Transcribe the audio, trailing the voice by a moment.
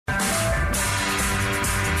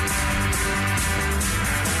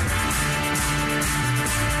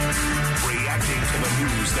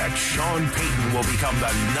that Sean Payton will become the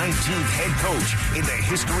 19th head coach in the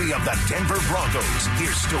history of the Denver Broncos.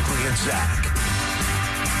 Here's Stokely and Zach.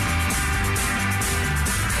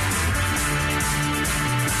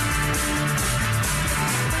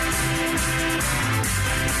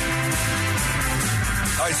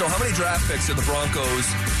 All right, so how many draft picks do the Broncos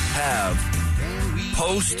have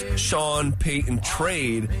post-Sean Payton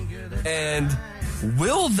trade, and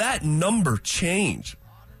will that number change?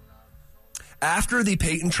 After the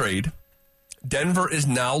Payton trade, Denver is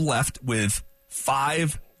now left with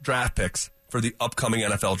 5 draft picks for the upcoming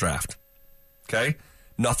NFL draft. Okay?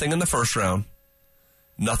 Nothing in the first round,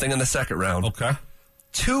 nothing in the second round. Okay.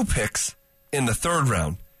 2 picks in the third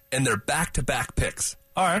round, and they're back-to-back picks.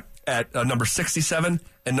 All right. At number 67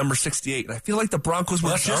 and number 68. And I feel like the Broncos were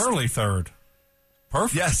that's early third.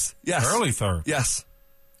 Perfect. Yes. Early third. Yes.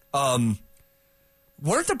 Weren't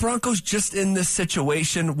the Broncos just in this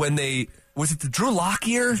situation when they... Was it the Drew Lock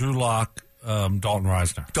year? Drew Lock, Dalton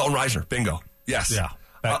Reisner. Dalton Reisner, bingo. Yes. Yeah,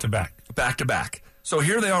 back-to-back. Back-to-back. So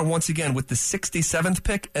here they are once again with the 67th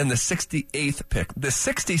pick and the 68th pick. The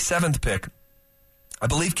 67th pick, I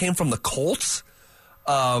believe, came from the Colts.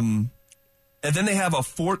 And then they have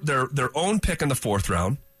their own pick in the 4th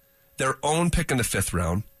round, their own pick in the 5th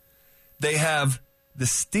round. They have the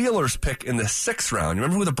Steelers pick in the 6th round. You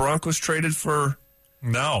remember who the Broncos traded for?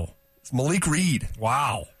 No. It's Malik Reed.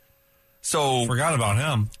 Wow. So forgot about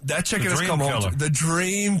him. That chicken has come home. The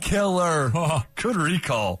dream killer. Good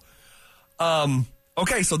recall.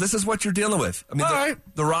 Okay, so this is what you're dealing with. I mean,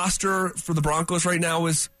 the roster for the Broncos right now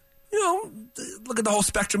is, look at the whole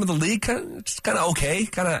spectrum of the league. It's kind of okay,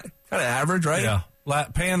 kind of average, right? Yeah,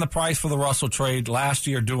 paying the price for the Russell trade last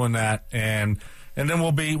year, doing that, and then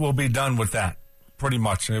we'll be done with that pretty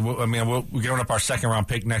much. I mean, we're giving up our second round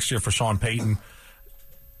pick next year for Sean Payton,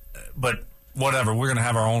 but whatever. We're going to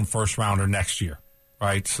have our own first rounder next year,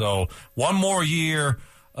 right? So one more year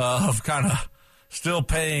of kind of still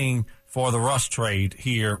paying for the Russ trade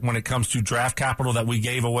here when it comes to draft capital that we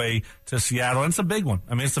gave away to Seattle. And it's a big one.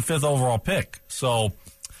 I mean, it's the 5th overall pick. So,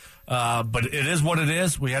 but it is what it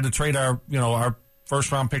is. We had to trade our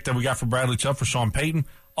first round pick that we got for Bradley Chubb for Sean Payton.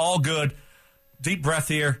 All good. Deep breath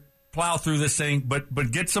here. Plow through this thing,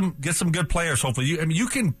 but get some good players. Hopefully,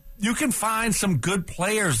 you can find some good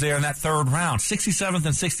players there in that 3rd round, 67th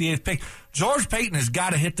and 68th pick. George Payton has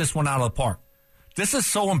got to hit this one out of the park. This is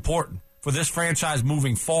so important for this franchise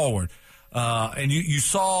moving forward. And you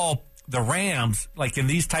saw the Rams, like in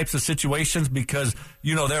these types of situations, because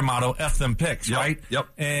their motto, F them picks, right? Yep.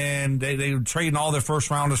 And they were trading all their first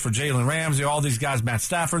rounders for Jalen Ramsey, all these guys, Matt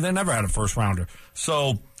Stafford. They never had a first rounder.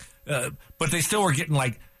 So, but they still were getting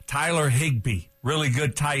like Tyler Higbee, really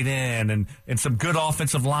good tight end, and some good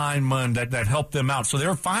offensive linemen that helped them out. So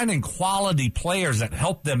they're finding quality players that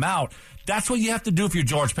help them out. That's what you have to do if you're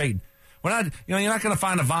George Payton. You're not going to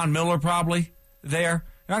find a Von Miller probably there.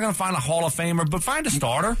 You're not going to find a Hall of Famer, but find a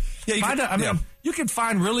starter. Yeah, you can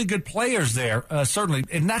find really good players there, certainly,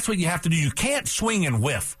 and that's what you have to do. You can't swing and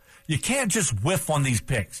whiff. You can't just whiff on these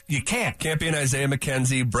picks. You can't. Can't be an Isaiah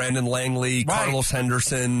McKenzie, Brandon Langley, right. Carlos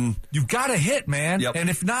Henderson. You've got to hit, man. Yep. And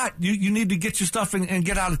if not, you need to get your stuff and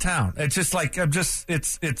get out of town. It's just like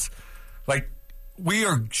it's like we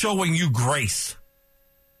are showing you grace.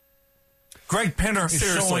 Greg Penner is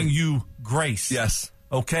showing you grace. Yes.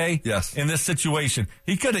 Okay? Yes. In this situation.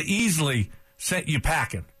 He could have easily sent you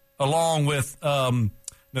packing along with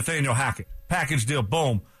Nathaniel Hackett. Package deal,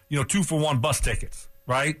 boom. 2-for-1 bus tickets,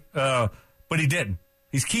 right? But he didn't.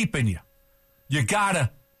 He's keeping you. You got to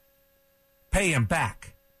pay him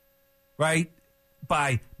back, right?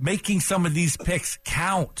 By making some of these picks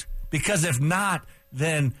count. Because if not,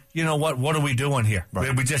 then you know what? What are we doing here?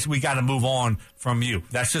 Right. We got to move on from you.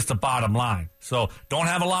 That's just the bottom line. So don't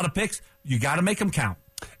have a lot of picks. You got to make them count.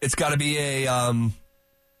 It's got to be a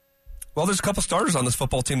there's a couple starters on this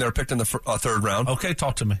football team that are picked in the 3rd round. Okay,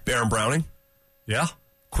 talk to me. Baron Browning. Yeah.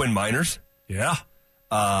 Quinn Miners. Yeah.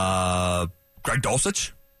 Greg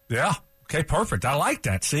Dulcich. Yeah. Okay, perfect. I like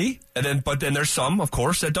that. See? But then there's some, of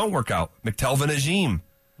course, that don't work out. McTelvin Agim.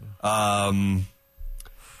 And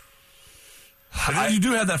then you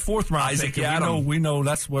do have that 4th round Isaac pick. Yiadom. We know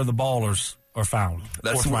that's where the ballers are found.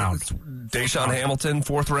 That's 4th round. Deshaun Hamilton,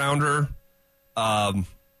 4th rounder.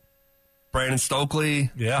 Brandon Stokely.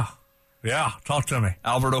 Yeah. Talk to me.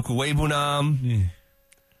 Albert Okwuegbunam. Yeah.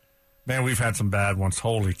 Man, we've had some bad ones.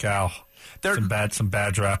 Holy cow! Some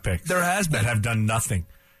bad draft picks. There has been that have done nothing.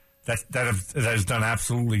 That has done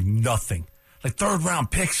absolutely nothing. Like 3rd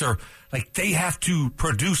round picks are like they have to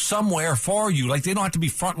produce somewhere for you. Like they don't have to be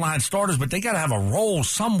frontline starters, but they got to have a role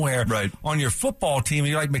somewhere right. on your football team.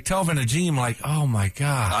 And you're like McTelvin Agim, like, oh my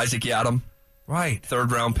God. Isaac Yiadom. Right.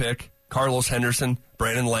 third-round pick. Carlos Henderson,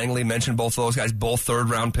 Brandon Langley, mentioned both of those guys, both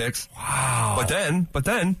third-round picks. Wow. But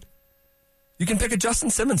then, you can pick a Justin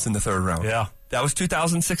Simmons in the third round. Yeah. That was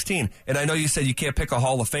 2016. And I know you said you can't pick a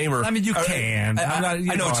Hall of Famer. I mean, you can. I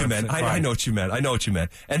know what you meant. I know what you meant. I know what you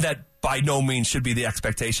meant. And that by no means should be the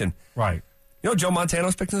expectation. Right. You know Joe Montana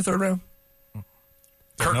was picked in the third round?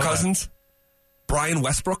 Kirk Cousins? Brian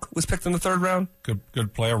Westbrook was picked in the third round.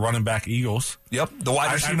 Good player, running back, Eagles. Yep. The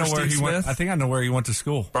wide receiver, Steve Smith. I think I know where he went to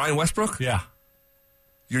school. Brian Westbrook? Yeah.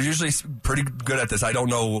 You're usually pretty good at this. I don't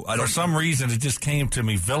know. For some reason, it just came to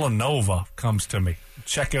me. Villanova comes to me.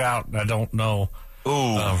 Check it out. I don't know.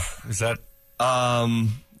 Ooh. Is that...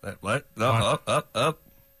 What? Up.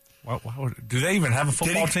 Do they even have a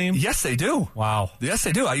football team? Yes, they do. Wow. Yes,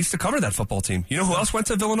 they do. I used to cover that football team. You know who else went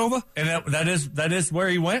to Villanova? And that is where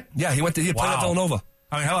he went? Yeah, he played at Villanova.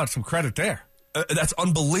 I mean, how about some credit there? That's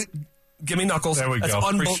unbelievable. Give me knuckles. There we go.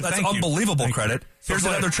 That's unbelievable credit. Here's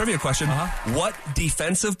another trivia question. What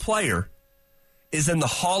defensive player is in the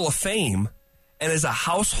Hall of Fame and is a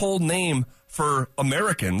household name for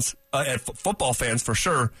Americans, football fans for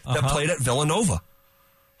sure, that played at Villanova?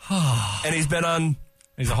 And he's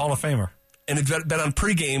a Hall of Famer. And he's been on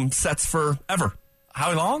pregame sets forever.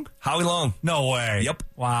 Howie Long? Howie Long. No way. Yep.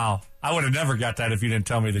 Wow. I would have never got that if you didn't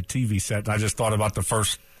tell me the TV set. I just thought about the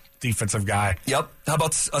first defensive guy. Yep. How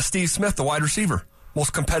about Steve Smith, the wide receiver?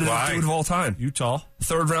 Most competitive dude of all time. Utah.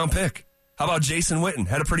 Third-round pick. How about Jason Witten?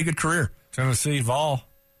 Had a pretty good career. Tennessee, Vol.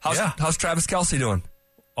 How's Travis Kelce doing?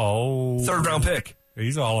 Oh. Third-round pick.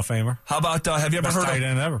 He's a Hall of Famer. How about, have you ever heard of... tight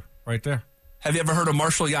end ever, right there. Have you ever heard of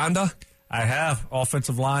Marshall Yanda? I have.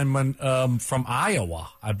 Offensive lineman from Iowa,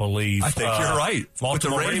 I believe. I think you're right. With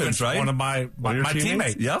the Ravens, right? One of my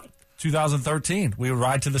teammates. Yep. 2013. We would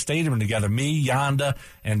ride to the stadium together. Me, Yanda,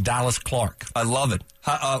 and Dallas Clark. I love it.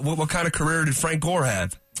 What kind of career did Frank Gore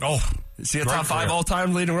have? Oh, is he a top 5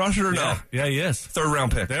 all-time leading rusher or no? Yeah, he is.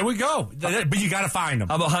 Third-round pick. There we go. But you got to find him.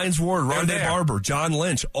 How about Hines Ward, Rondé Barber, John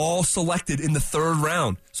Lynch, all selected in the third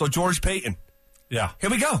round. So George Payton. Yeah. Here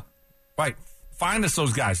we go. Right. Find us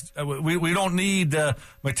those guys. We don't need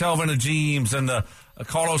McTelvin and James and the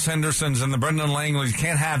Carlos Hendersons and the Brendan Langleys. You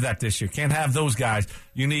can't have that this year. Can't have those guys.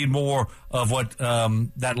 You need more of what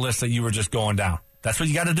that list that you were just going down. That's what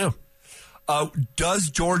you got to do. Does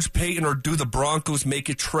George Payton or do the Broncos make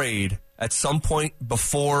a trade at some point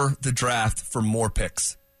before the draft for more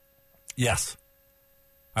picks? Yes.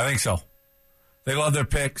 I think so. They love their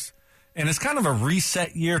picks. And it's kind of a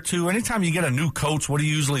reset year, too. Anytime you get a new coach, what do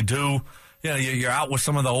you usually do? You know, you're out with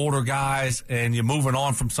some of the older guys, and you're moving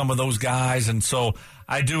on from some of those guys. And so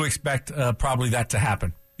I do expect probably that to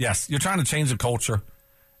happen. Yes, you're trying to change the culture,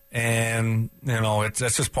 and, you know,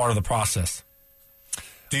 that's just part of the process.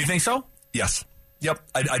 Do you think so? Yes. Yep.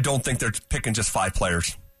 I don't think they're picking just 5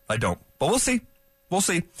 players. I don't. But we'll see. We'll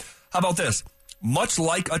see. How about this? Much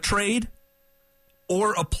like a trade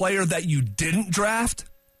or a player that you didn't draft,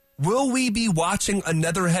 will we be watching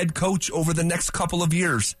another head coach over the next couple of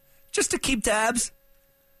years? Just to keep tabs?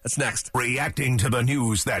 That's next. Reacting to the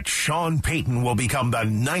news that Sean Payton will become the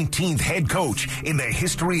 19th head coach in the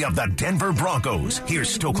history of the Denver Broncos. Here's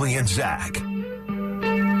Stokely and Zach. Did I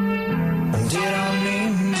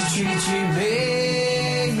mean to treat you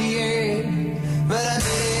bad? Yeah, but I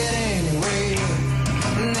did anyway.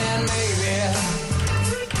 And then maybe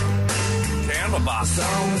Canva box.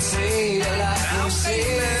 some would say like you say,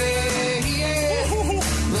 yeah,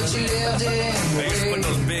 but you lived it anyway. Put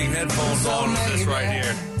those big headphones on with this right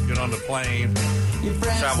here. Get on the plane,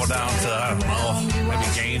 travel down to, I don't know, maybe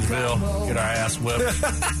Gainesville, get our ass whipped.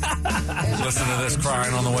 Listen to this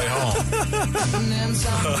crying on the way home.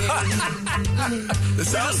 This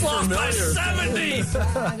sounds familiar. 70.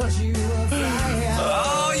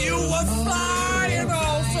 Oh, you were flying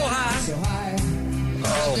all so high.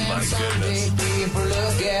 Oh, my goodness.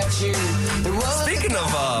 Speaking of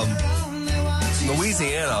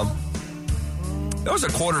Louisiana, there was a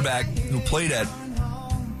quarterback who played at,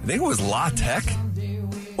 I think it was La Tech.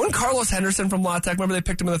 Wasn't Carlos Henderson from La Tech? Remember they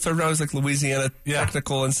picked him in the third round? It was like Louisiana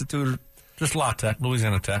Technical Institute. Just La Tech,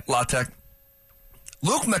 Louisiana Tech. La Tech.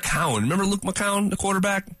 Luke McCown. Remember Luke McCown, the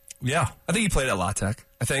quarterback? Yeah. I think he played at La Tech,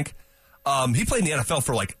 I think. He played in the NFL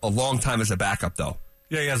for like a long time as a backup, though.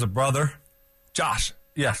 Yeah, he has a brother. Josh.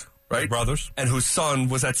 Yes. Right? Brothers. And whose son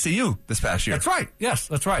was at CU this past year. That's right. Yes,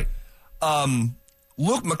 that's right.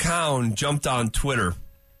 Luke McCown jumped on Twitter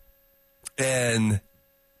and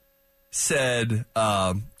said,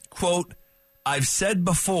 quote, "I've said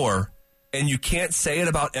before, and you can't say it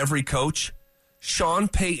about every coach, Sean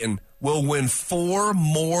Payton will win 4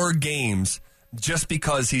 more games just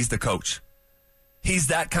because he's the coach." He's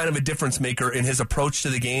that kind of a difference maker in his approach to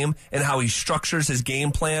the game and how he structures his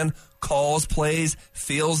game plan, calls plays,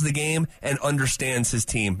 feels the game, and understands his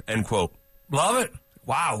team, end quote. Love it.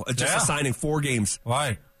 Wow, just assigning 4 games.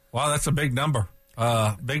 Right. Wow, that's a big number.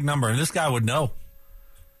 Big number. And this guy would know.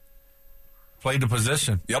 Played the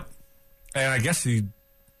position. Yep. And I guess he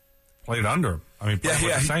played under him. I mean, with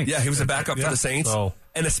the Saints. He was a backup for the Saints. So.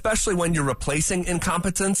 And especially when you're replacing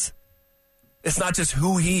incompetence, it's not just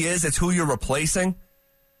who he is, it's who you're replacing.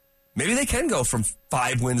 Maybe they can go from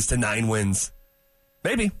 5 wins to 9 wins.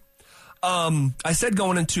 Maybe. I said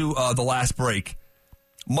going into the last break,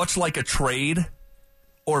 much like a trade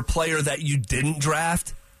or player that you didn't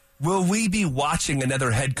draft, will we be watching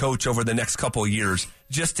another head coach over the next couple of years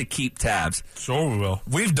just to keep tabs? Sure we will.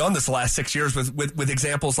 We've done this the last 6 years with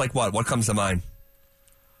examples like what? What comes to mind?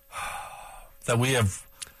 That we have,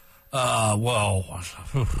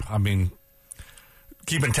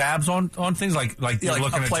 keeping tabs on things like you're like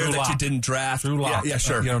looking a player at Drew that Lock. you didn't draft. Drew Lock. Yeah,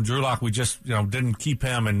 sure. Drew Lock, we just didn't keep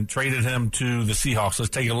him and traded him to the Seahawks.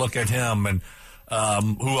 Let's take a look at him. And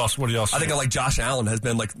who else? What else? I think like Josh Allen has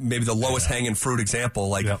been like maybe the lowest hanging fruit example.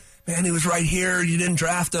 Like, man, he was right here. You didn't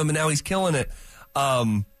draft him, and now he's killing it.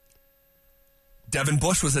 Devin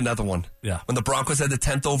Bush was another one. Yeah. When the Broncos had the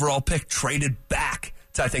 10th overall pick, traded back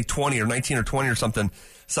to I think 20 or 19 or 20 or something.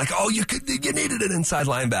 It's like, oh, you needed an inside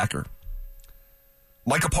linebacker.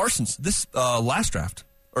 Micah Parsons, this last draft,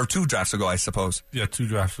 or 2 drafts ago, I suppose. Yeah, 2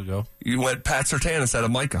 drafts ago. You went Pat Surtain instead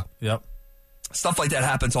of Micah. Yep. Stuff like that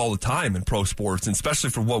happens all the time in pro sports, and especially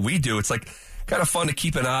for what we do. It's like kind of fun to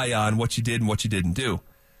keep an eye on what you did and what you didn't do.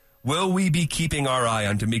 Will we be keeping our eye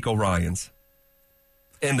on DeMeco Ryans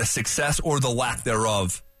and the success or the lack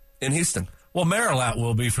thereof in Houston? Well, Marilat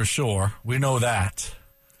will be for sure. We know that.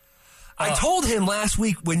 I told him last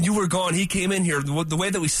week when you were gone, he came in here, the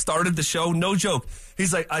way that we started the show, no joke.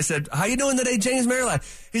 He's like, I said, how you doing today, James Marilat?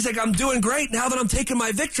 He's like, I'm doing great now that I'm taking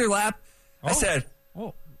my victory lap. I said,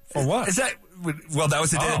 for what? Is that, well, that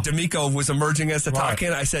was the day that DeMeco was emerging as the top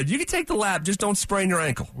candidate. I said, you can take the lap, just don't sprain your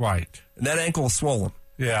ankle. Right. And that ankle was swollen.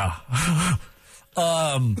 Yeah.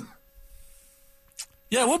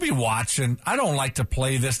 Yeah, we'll be watching. I don't like to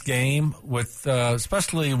play this game with,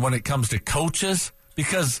 especially when it comes to coaches,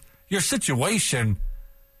 because your situation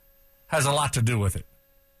has a lot to do with it.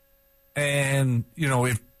 And,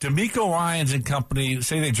 if DeMeco Ryans and company,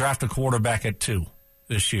 say they draft a quarterback at 2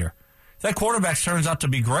 this year, if that quarterback turns out to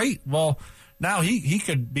be great, well, now he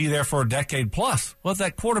could be there for a decade plus. Well, if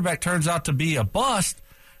that quarterback turns out to be a bust,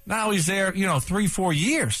 now he's there, 3-4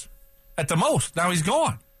 years at the most. Now he's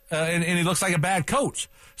gone. And he looks like a bad coach.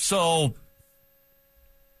 So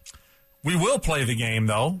we will play the game,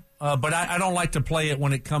 though. But I don't like to play it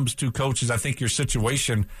when it comes to coaches. I think your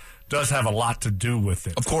situation does have a lot to do with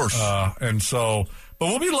it. Of course. But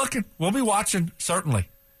we'll be looking. We'll be watching, certainly,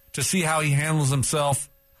 to see how he handles himself,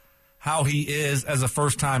 how he is as a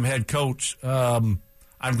first-time head coach. I'm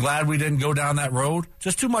glad we didn't go down that road.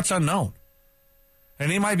 Just too much unknown.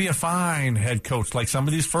 And he might be a fine head coach. Like some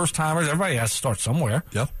of these first-timers, everybody has to start somewhere.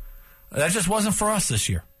 Yep. That just wasn't for us this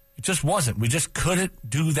year. It just wasn't. We just couldn't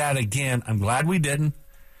do that again. I'm glad we didn't.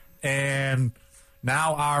 And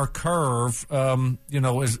now our curve,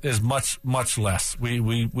 is much, much less. We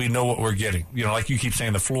know what we're getting. Like you keep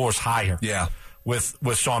saying, the floor is higher. Yeah. With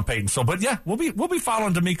Sean Payton. So, but yeah, we'll be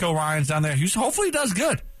following DeMeco Ryans down there. Hopefully he does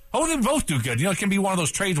good. Hopefully they both do good. It can be one of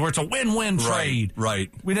those trades where it's a win-win trade.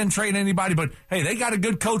 Right. We didn't trade anybody, but hey, they got a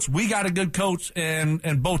good coach. We got a good coach,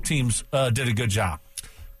 and both teams did a good job.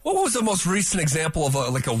 What was the most recent example of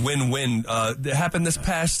a win-win? That happened this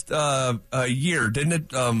past year, didn't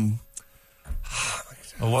it?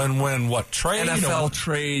 A win-win what, trade? NFL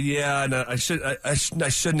trade, yeah. And I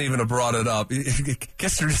shouldn't even have brought it up.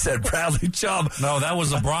 Kessler just said Bradley Chubb. No, that was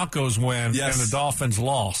the Broncos win yes. and the Dolphins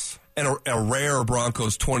loss. And a rare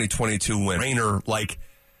Broncos 2022 win. Rainer like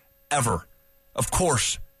ever. Of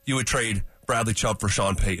course, you would trade Bradley Chubb for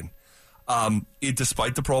Sean Payton.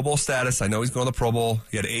 Despite the Pro Bowl status, I know he's going to the Pro Bowl.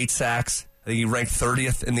 He had 8 sacks. I think he ranked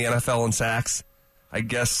 30th in the NFL in sacks. I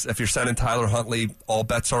guess if you're sending Tyler Huntley, all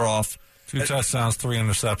bets are off. 2 touchdowns, 3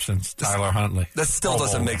 interceptions, Tyler Huntley. That still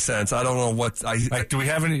doesn't make sense. I don't know what... do we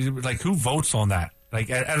have any... who votes on that?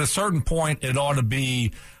 At a certain point, it ought to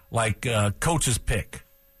be coach's pick.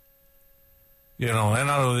 And I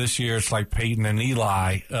know this year it's like Peyton and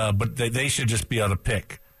Eli, but they should just be able to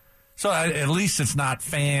pick. So at least it's not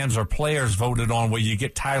fans or players voted on where you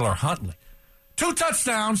get Tyler Huntley. 2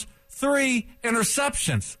 touchdowns, 3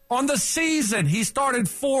 interceptions. On the season, he started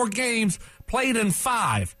 4 games, played in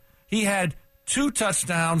 5. He had 2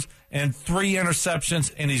 touchdowns and 3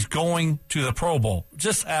 interceptions, and he's going to the Pro Bowl.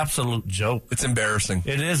 Just absolute joke. It's embarrassing.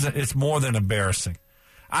 It is. It's more than embarrassing.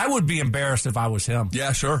 I would be embarrassed if I was him.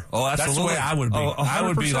 Yeah, sure. Oh, absolutely. That's the way I would be. Oh, I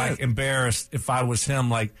would be 100%. like embarrassed if I was him.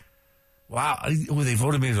 Like, wow, they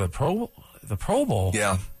voted me to the Pro Bowl.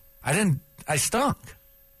 Yeah. I stunk.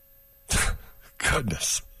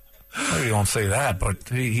 Goodness. Maybe you won't say that, but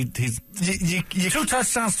he's 2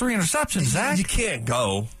 touchdowns, 3 interceptions. Zach, You can't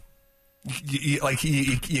go. You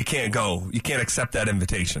can't go. You can't accept that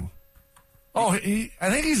invitation. I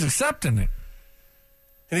think he's accepting it.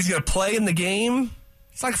 And he's going to play in the game?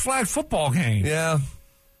 It's like a flag football game. Yeah.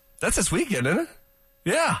 That's this weekend, isn't it?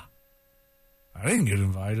 Yeah. I didn't get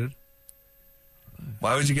invited.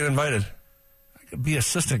 Why would you get invited? I could be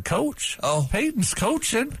assistant coach. Oh. Peyton's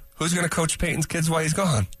coaching. Who's going to coach Peyton's kids while he's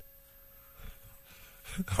gone?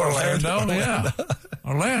 Orlando, yeah.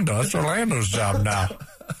 Orlando. That's Orlando's job now.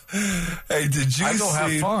 Hey, did you I go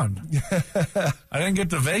have fun. I didn't get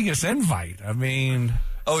the Vegas invite. I mean...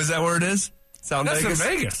 Oh, is that where it is? Sound That's Vegas? in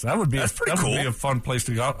Vegas. That would be pretty cool. Would be a fun place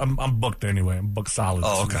to go. I'm booked anyway. I'm booked solid.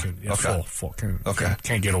 Oh, this okay. weekend. Yeah, Okay. Full.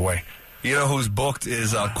 Can't get away. You know who's booked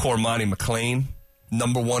is Cormani McLean,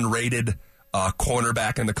 number 1 rated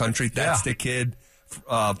cornerback in the country. That's the kid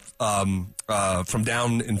from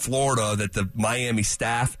down in Florida that the Miami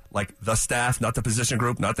staff, like the staff, not the position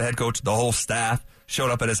group, not the head coach, the whole staff,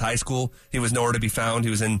 showed up at his high school. He was nowhere to be found.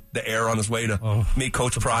 He was in the air on his way to meet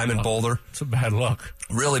Coach Prime in Boulder. It's a bad look.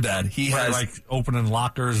 Really bad. He has like opening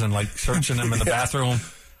lockers and like searching them in the bathroom.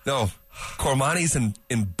 No, Cormani's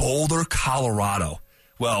in Boulder, Colorado.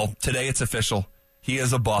 Well, today it's official. He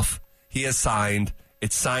is a Buff. He has signed.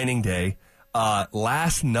 It's signing day.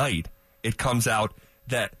 Last night it comes out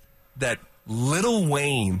that Lil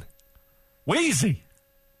Wayne, Wheezy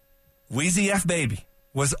F Baby,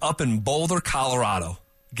 was up in Boulder, Colorado,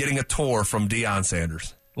 getting a tour from Deion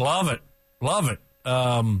Sanders. Love it.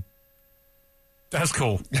 That's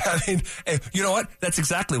cool. I mean, hey, you know what? That's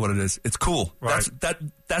exactly what it is. It's cool. Right.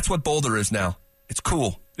 That's what Boulder is now. It's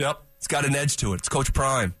cool. Yep. It's got an edge to it. It's Coach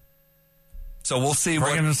Prime. So we'll see.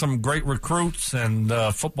 Bringing in some great recruits, and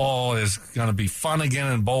football is going to be fun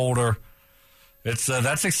again in Boulder. It's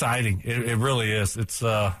that's exciting. It really is. It's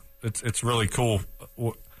really cool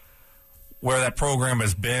where that program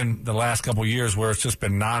has been the last couple of years, where it's just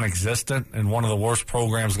been non-existent, and one of the worst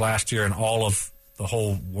programs last year in all of the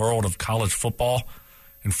whole world of college football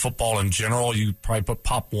and football in general. You probably put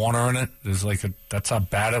Pop Warner in it. That's how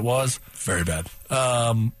bad it was. Very bad.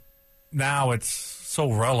 Now it's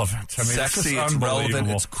so relevant. I mean, sexy, it's it's relevant,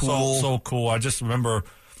 it's cool. So cool. I just remember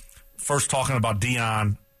first talking about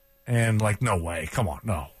Deion and like, no way, come on,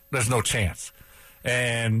 no, there's no chance.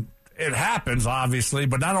 And it happens, obviously,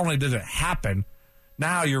 but not only did it happen,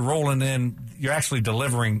 now you're rolling in, you're actually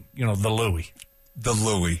delivering, the Louis.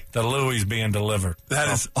 The Louis being delivered.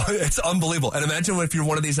 It's unbelievable. And imagine if you're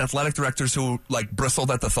one of these athletic directors who like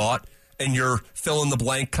bristled at the thought, and you're fill in the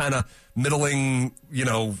blank kind of middling,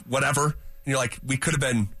 whatever. And you're like, we could have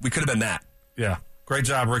been that. Yeah. Great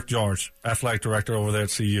job, Rick George, athletic director over there at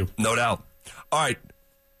CU. No doubt. All right.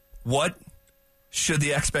 What should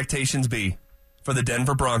the expectations be for the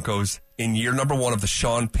Denver Broncos in year number 1 of the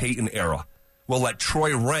Sean Payton era? We'll let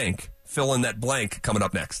Troy Rank fill in that blank coming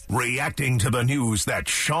up next. Reacting to the news that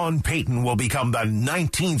Sean Payton will become the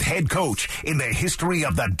 19th head coach in the history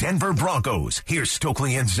of the Denver Broncos, here's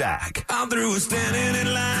Stokely and Zach. I'm through with standing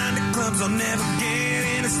in line. The clubs I'll never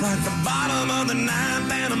get in. It's like the bottom of the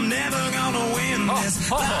ninth, and I'm never gonna win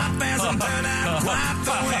this. Life hasn't turned out quite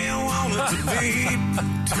the way I want it to be.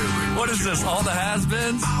 What is this, all the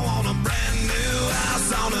has-beens? I want a brand new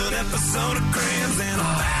house on an episode of Cribs and a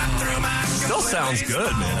bathroom. Still sounds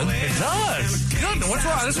good, man. It does. Good. What's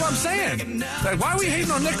wrong? That's what I'm saying. Like, why are we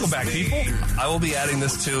hating on Nickelback, people? I will be adding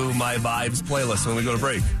this to my Vibes playlist when we go to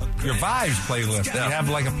break. Your Vibes playlist. Yeah. You have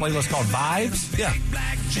like a playlist called Vibes? Yeah.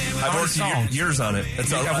 I've worked songs? years on it.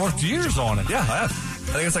 I've worked years on it. Yeah, I have.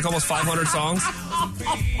 I think it's like almost 500 songs.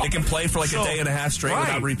 It can play for like a day and a half straight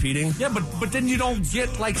without repeating. Yeah, but then you don't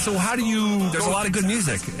get like, so how do you... There's a lot of good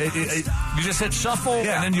music. You just hit shuffle,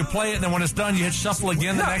 and then you play it, and then when it's done, you hit shuffle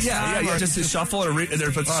again the next time? Yeah, just shuffle. And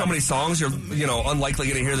there's so many songs, you're unlikely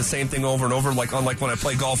going to hear the same thing over and over, like unlike when I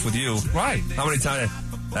play golf with you. Right. How many times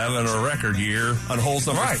having a record year on holes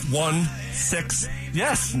number 1, 6...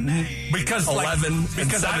 Yes, because 11 and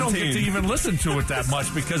because 17. I don't get to even listen to it that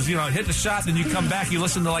much because hit the shot, then you come back, you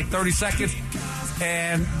listen to like 30 seconds,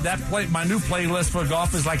 and my new playlist for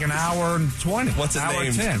golf is like an hour and 20. What's it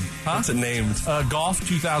named? 10. Huh? What's it named? Golf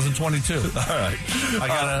 2022. All right. I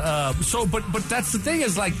gotta. But that's the thing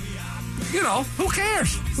is like, who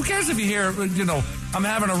cares? Who cares if you hear I'm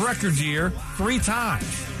having a record year 3 times?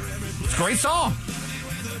 Great song.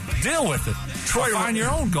 Deal with it. Troy, find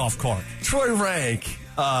your own golf cart. Troy Rank.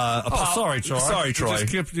 Sorry, Troy. Sorry, Troy.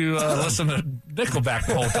 Just kept you listen to Nickelback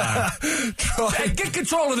the whole time. Troy. Hey, get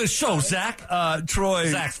control of this show, Zach. Troy.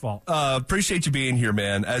 Zach's fault. Appreciate you being here,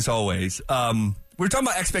 man, as always. We're talking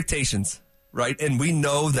about expectations, right? And we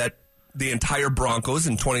know that the entire Broncos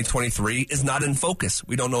in 2023 is not in focus.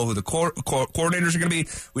 We don't know who the coordinators are going to be.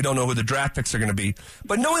 We don't know who the draft picks are going to be.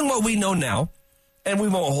 But knowing what we know now, and we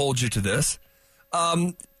won't hold you to this,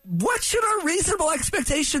 what should our reasonable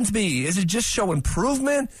expectations be? Is it just show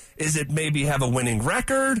improvement? Is it maybe have a winning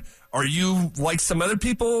record? Are you like some other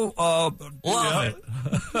people? Love it.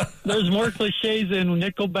 There's more cliches in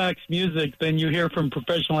Nickelback's music than you hear from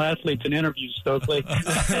professional athletes in interviews, Stokely.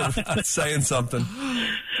 That's saying something.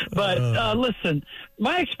 But listen,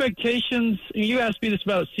 my expectations, you asked me this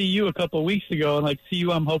about CU a couple of weeks ago, and like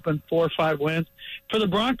CU, I'm hoping 4 or 5 wins. For the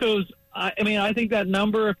Broncos, I think that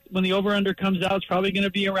number, when the over-under comes out, is probably going to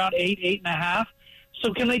be around 8.5.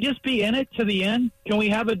 So can they just be in it to the end? Can we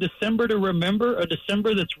have a December to remember, a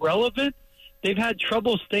December that's relevant? They've had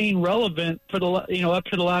trouble staying relevant for the up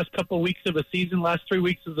to the last couple of weeks of a season, last 3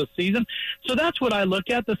 weeks of the season. So that's what I look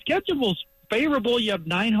at. The schedule's favorable. You have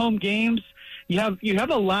 9 home games. You have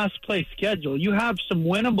a last place schedule. You have some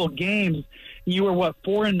winnable games. You were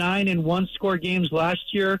 4-9 in 1-score games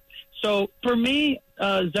last year. So for me,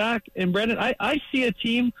 Zach and Brendan, I see a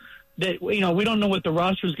team that, we don't know what the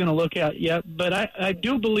roster is going to look at yet, but I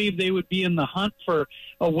do believe they would be in the hunt for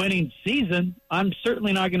a winning season. I'm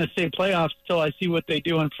certainly not going to say playoffs until I see what they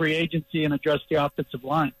do in free agency and address the offensive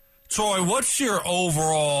line. Troy, what's your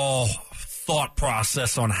overall thought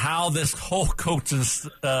process on how this whole coaching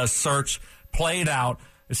search played out?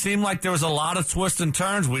 It seemed like there was a lot of twists and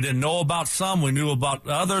turns. We didn't know about some. We knew about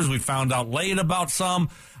others. We found out late about some.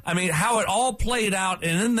 I mean, how it all played out,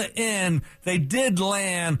 and in the end, they did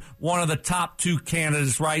land one of the top 2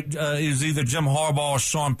 candidates, right? It was either Jim Harbaugh or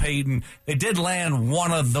Sean Payton. They did land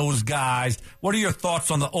one of those guys. What are your thoughts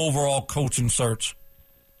on the overall coaching search?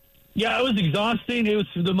 Yeah, it was exhausting. It was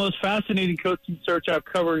the most fascinating coaching search I've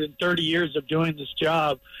covered in 30 years of doing this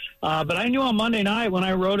job. But I knew on Monday night when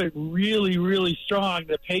I wrote it really, really strong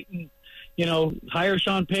that Payton, hire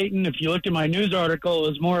Sean Payton. If you looked at my news article, it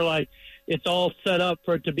was more like it's all set up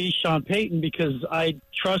for it to be Sean Payton because I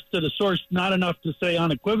trusted a source, not enough to say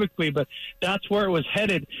unequivocally, but that's where it was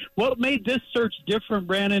headed. What made this search different,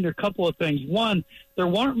 Brandon, are a couple of things. One, there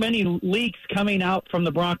weren't many leaks coming out from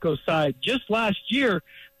the Broncos side. Just last year,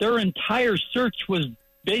 their entire search was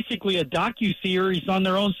basically a docuseries on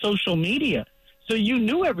their own social media. So you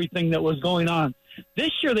knew everything that was going on.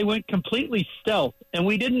 This year they went completely stealth, and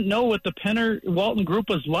we didn't know what the Penner-Walton group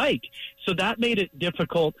was like. So that made it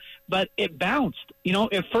difficult, but it bounced.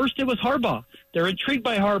 At first it was Harbaugh. They're intrigued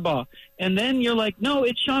by Harbaugh. And then you're like, no,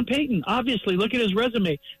 it's Sean Payton. Obviously, look at his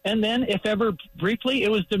resume. And then, if ever briefly,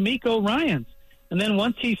 it was DeMeco Ryans. And then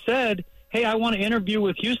once he said, hey, I want to interview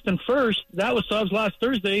with Houston first, that was last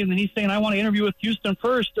Thursday, and then he's saying, I want to interview with Houston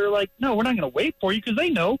first. They're like, no, we're not going to wait for you, because they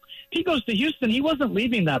know if he goes to Houston, he wasn't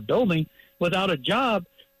leaving that building without a job.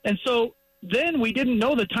 And so then we didn't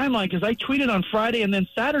know the timeline, because I tweeted on Friday and then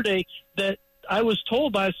Saturday that I was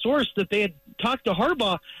told by a source that they had talked to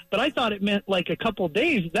Harbaugh, but I thought it meant like a couple of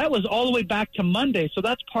days. That was all the way back to Monday. So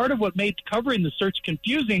that's part of what made covering the search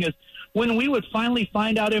confusing, is when we would finally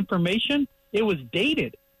find out information, it was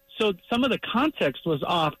dated. So some of the context was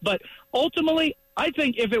off. But ultimately, I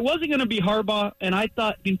think if it wasn't going to be Harbaugh, and I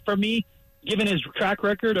thought, for me, given his track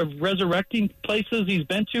record of resurrecting places he's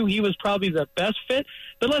been to, he was probably the best fit.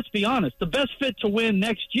 But let's be honest, the best fit to win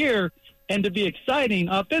next year and to be exciting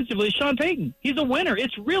offensively is Sean Payton. He's a winner.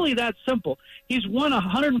 It's really that simple. He's won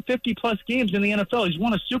 150-plus games in the NFL. He's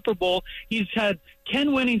won a Super Bowl. He's had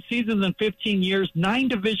 10 winning seasons in 15 years, 9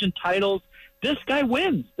 division titles. This guy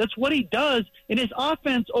wins. That's what he does. And his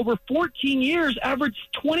offense over 14 years averaged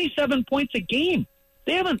 27 points a game.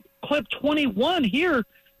 They haven't clipped 21 here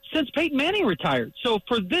since Peyton Manning retired. So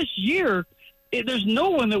for this year, there's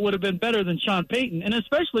no one that would have been better than Sean Payton, and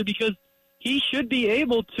especially because he should be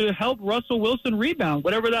able to help Russell Wilson rebound,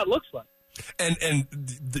 whatever that looks like. And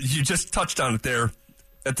you just touched on it there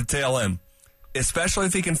at the tail end, especially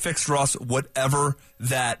if he can fix Russ, whatever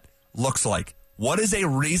that looks like. What is a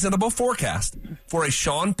reasonable forecast for a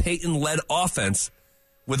Sean Payton-led offense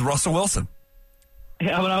with Russell Wilson?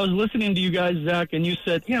 Yeah, when I was listening to you guys, Zach, and you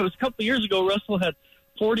said, it was a couple of years ago, Russell had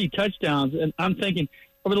 40 touchdowns, and I'm thinking,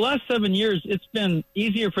 over the last 7 years, it's been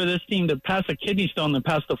easier for this team to pass a kidney stone than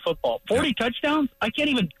pass the football. 40 touchdowns? I can't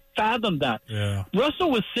even fathom that. Yeah.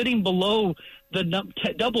 Russell was sitting below the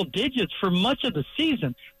double digits for much of the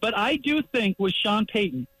season. But I do think with Sean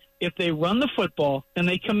Payton, if they run the football and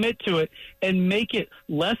they commit to it and make it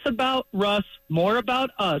less about Russ, more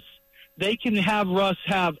about us, they can have Russ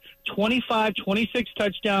have 25, 26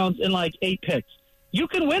 touchdowns and like 8 picks. You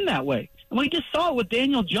can win that way. And we just saw it with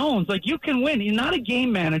Daniel Jones. Like, you can win. He's not a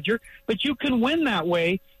game manager, but you can win that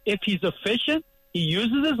way if he's efficient. He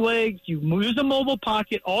uses his legs. You use a mobile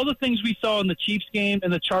pocket, all the things we saw in the Chiefs game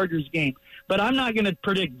and the Chargers game. But I'm not going to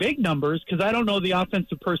predict big numbers because I don't know the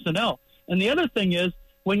offensive personnel. And the other thing is,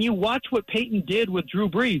 when you watch what Peyton did with Drew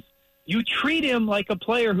Brees, you treat him like a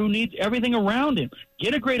player who needs everything around him.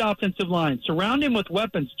 Get a great offensive line. Surround him with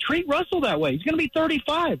weapons. Treat Russell that way. He's going to be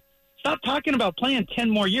 35. Stop talking about playing 10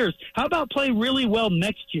 more years. How about play really well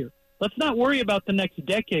next year? Let's not worry about the next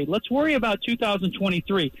decade. Let's worry about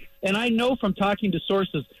 2023. And I know from talking to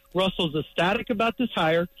sources, Russell's ecstatic about this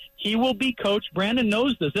hire. He will be coached. Brandon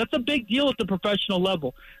knows this. That's a big deal at the professional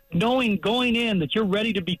level. Knowing going in that you're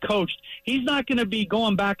ready to be coached. He's not going to be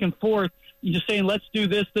going back and forth just saying, let's do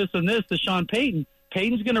this, this, and this to Sean Payton.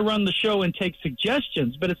 Payton's going to run the show and take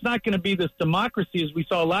suggestions, but it's not going to be this democracy as we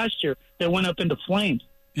saw last year that went up into flames.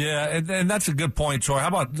 Yeah, and that's a good point, Troy. How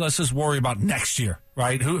about let's just worry about next year,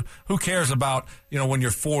 right? Who cares about, when you're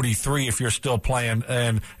 43 if you're still playing?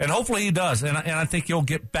 And hopefully he does. And I think he'll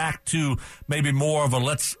get back to maybe more of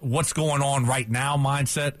a what's going on right now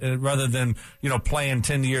mindset rather than, playing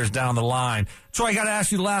 10 years down the line. Troy, I got to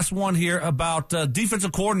ask you the last one here about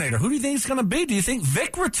defensive coordinator. Who do you think it's going to be? Do you think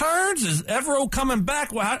Vic returns? Is Evero coming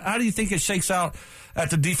back? Well, how do you think it shakes out at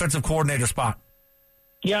the defensive coordinator spot?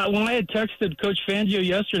 Yeah, when I had texted Coach Fangio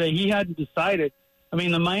yesterday, he hadn't decided. I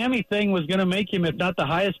mean, the Miami thing was going to make him, if not the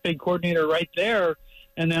highest paid coordinator right there,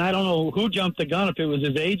 and then I don't know who jumped the gun, if it was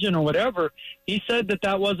his agent or whatever. He said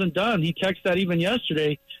that wasn't done. He texted that even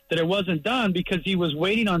yesterday, that it wasn't done because he was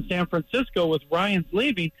waiting on San Francisco with Ryan's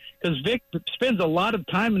leaving, because Vic spends a lot of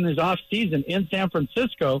time in his off season in San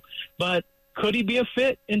Francisco, but could he be a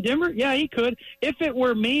fit in Denver? Yeah, he could. If it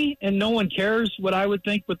were me, and no one cares what I would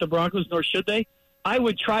think with the Broncos, nor should they, I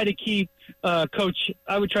would try to keep Coach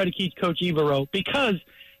Evero because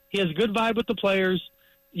he has a good vibe with the players.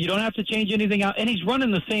 You don't have to change anything out, and he's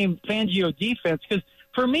running the same Fangio defense. Because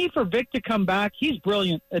for Vic to come back, he's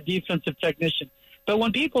brilliant, a defensive technician. But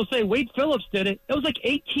when people say Wade Phillips did it, it was like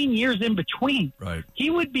 18 years in between. Right.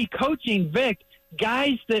 He would be coaching Vic,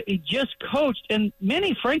 guys that he just coached, and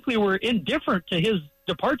many, frankly, were indifferent to his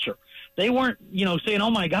departure. They weren't, saying, oh,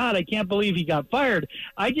 my God, I can't believe he got fired.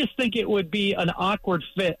 I just think it would be an awkward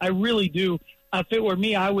fit. I really do. If it were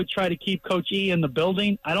me, I would try to keep Coach E in the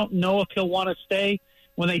building. I don't know if he'll want to stay.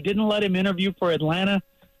 When they didn't let him interview for Atlanta,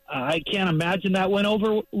 I can't imagine that went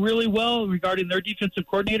over really well regarding their defensive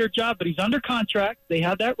coordinator job, but he's under contract. They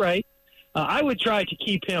had that right. I would try to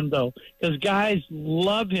keep him, though, because guys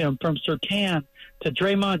love him, from Surtain to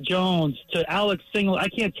Draymond Jones to Alex Single. I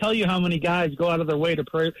can't tell you how many guys go out of their way to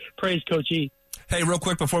praise Coach E. Hey, real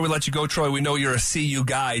quick before we let you go, Troy, we know you're a CU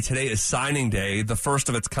guy. Today is signing day, the first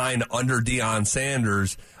of its kind under Deion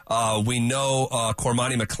Sanders. We know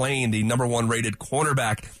Cormani McClain, the number 1 rated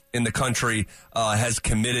cornerback in the country, has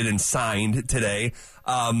committed and signed today.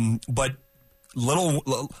 But Lil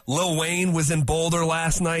Wayne was in Boulder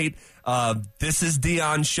last night. This is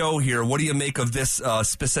Deion's show here. What do you make of this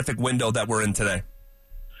specific window that we're in today?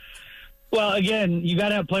 Well, again, you got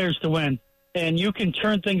to have players to win, and you can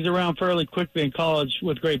turn things around fairly quickly in college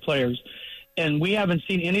with great players. And we haven't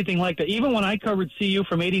seen anything like that. Even when I covered CU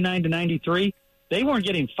from 89 to 93, they weren't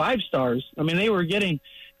getting 5 stars. I mean, they were getting,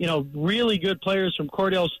 really good players from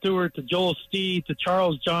Cordell Stewart to Joel Steed to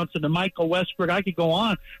Charles Johnson to Michael Westbrook. I could go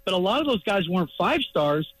on. But a lot of those guys weren't 5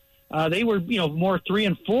 stars. They were, more 3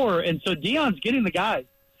 and 4. And so Deion's getting the guys.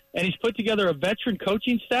 And he's put together a veteran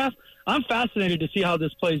coaching staff. I'm fascinated to see how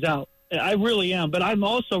this plays out. I really am. But I'm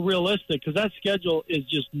also realistic because that schedule is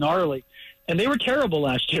just gnarly. And they were terrible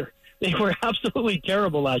last year. They were absolutely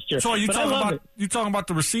terrible last year. So you talking about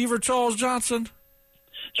the receiver, Charles Johnson?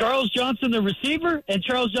 Charles Johnson, the receiver, and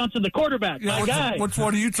Charles Johnson, the quarterback. Yeah, my guy. Which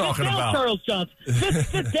one are you talking about? Charles Johnson.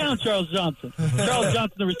 Sit down, Charles Johnson. Charles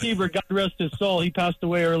Johnson, the receiver, God rest his soul. He passed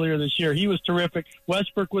away earlier this year. He was terrific.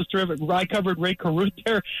 Westbrook was terrific. I covered Ray Caruth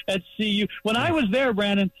there at CU. When I was there,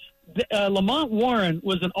 Brandon, Lamont Warren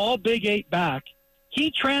was an all Big 8 back.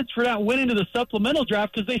 He transferred out and went into the supplemental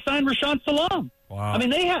draft because they signed Rashaan Salaam. Wow. I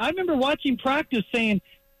mean, I remember watching practice saying,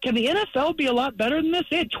 can the NFL be a lot better than this?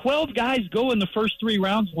 They had 12 guys go in the first 3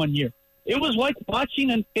 rounds one year. It was like watching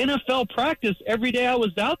an NFL practice every day I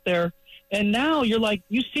was out there. And now you're like,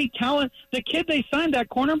 you see talent. The kid they signed, that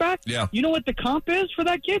cornerback, yeah. You know what the comp is for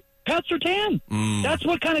that kid? Pat Surtain. That's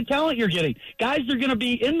what kind of talent you're getting. Guys are going to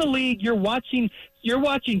be in the league. You're watching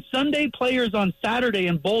Sunday players on Saturday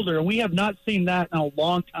in Boulder, and we have not seen that in a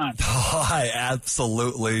long time. Oh, I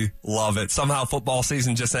absolutely love it. Somehow football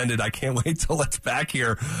season just ended. I can't wait till it's back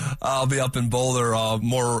here. I'll be up in Boulder on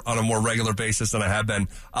a more regular basis than I have been.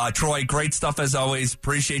 Troy, great stuff as always.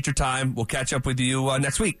 Appreciate your time. We'll catch up with you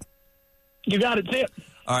next week. You got it. See it.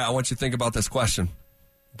 All right, I want you to think about this question.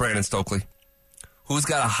 Brandon Stokely, who's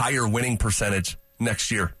got a higher winning percentage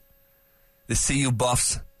next year? The CU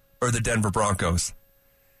Buffs or the Denver Broncos?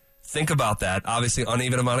 Think about that. Obviously,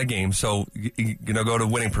 uneven amount of games, so you're going to go to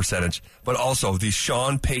winning percentage. But also, the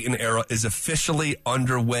Sean Payton era is officially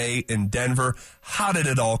underway in Denver. How did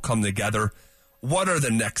it all come together? What are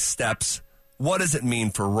the next steps? What does it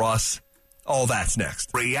mean for Russ? All that's next.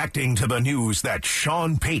 Reacting to the news that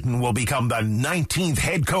Sean Payton will become the 19th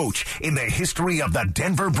head coach in the history of the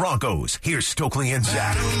Denver Broncos. Here's Stokely and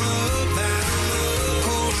Zach.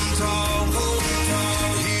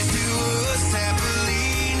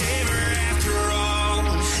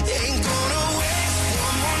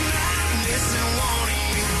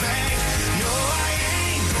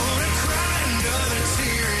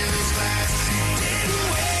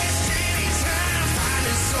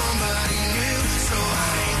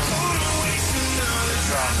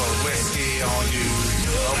 On you.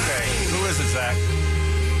 Okay, who is it, Zach?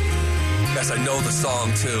 Yes, I know the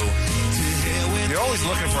song, too. You're always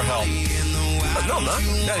looking for help. No, I'm not.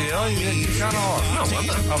 Yeah, you kind of are. No, I'm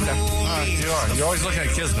not. Okay. All right, you are. You're always looking at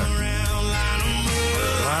Kisner.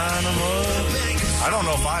 I don't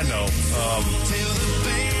know if I know.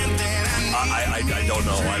 I don't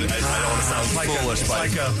know. I don't want to sound foolish.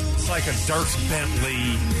 It's like a Dirk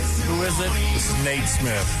Bentley. Who is it? This is Nate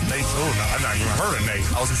Smith. I've not even heard of Nate.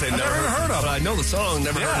 I was going to say never heard of him. But I know the song.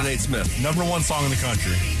 Never heard of Nate Smith. Number one song in the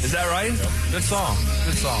country. Is that right? Yep. Good song.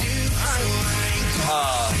 Good song.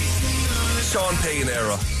 Sean Payton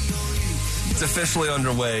era. It's officially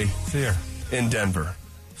underway. It's here in Denver.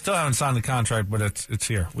 Still haven't signed the contract, but it's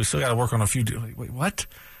here. We still got to work on a few. Wait, what?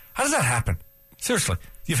 How does that happen? Seriously,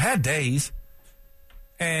 you've had days,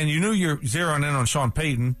 and you knew you're zeroing in on Sean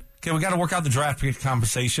Payton. Okay, we got to work out the draft pick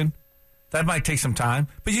compensation. That might take some time,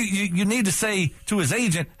 but you need to say to his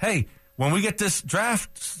agent, hey, when we get this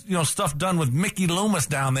draft stuff done with Mickey Loomis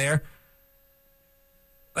down there,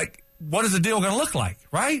 like, what is the deal going to look like,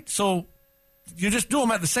 right? So you just do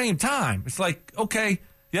them at the same time. It's like, okay,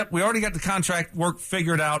 yep, we already got the contract work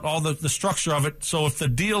figured out, all the structure of it. So if the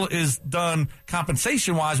deal is done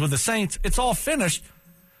compensation-wise with the Saints, it's all finished.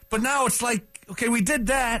 But now it's like, okay, we did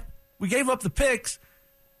that. We gave up the picks.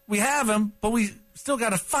 We have him, but we still got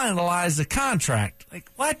to finalize the contract. Like,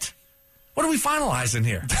 what? What are we finalizing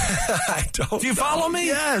here? I don't Do you follow me?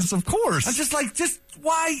 Yes, of course. I'm just like,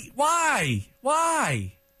 why?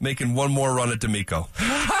 Making one more run at D'Amico.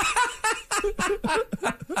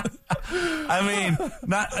 I mean,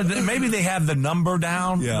 maybe they have the number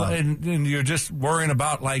down, and you're just worrying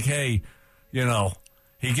about, like, hey,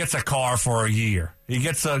 he gets a car for a year. He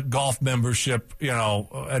gets a golf membership,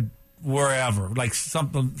 at wherever, like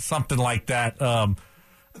something like that.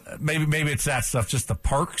 Maybe it's that stuff, just the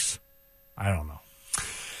perks. I don't know.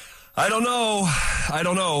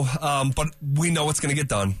 But we know it's going to get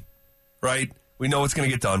done, right? We know it's going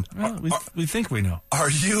to get done. Well, we think we know. Are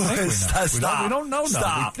you? Stop. We don't know.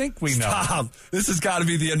 Stop. We think we know. Stop. This has got to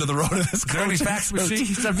be the end of the road of this country. Facts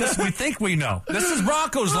machines of this. We think we know. This is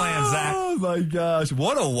Broncos land, Zach. Oh, my gosh.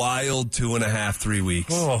 What a wild 2.5, 3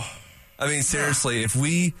 weeks. Oh. I mean, seriously, if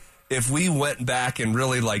we went back and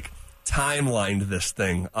really, like, timelined this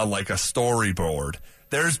thing on, like, a storyboard,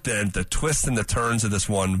 there's been the twists and the turns of this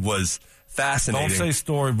one was fascinating. Don't say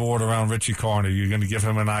storyboard around Richie Carney. You're going to give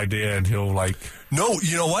him an idea, and he'll No,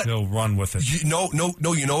 you know what? He'll run with it. You know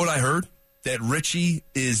what I heard? That Richie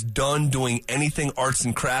is done doing anything arts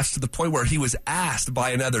and crafts to the point where he was asked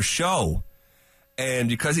by another show, and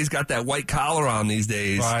because he's got that white collar on these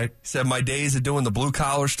days, right. He said, my days of doing the blue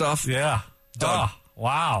collar stuff, yeah, done.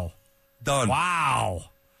 Wow, done. Wow.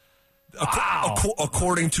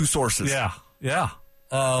 According to sources. Yeah.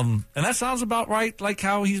 And that sounds about right, like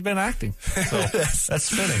how he's been acting. So that's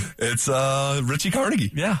fitting. It's Richie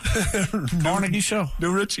Carnegie. Yeah. Carnegie show.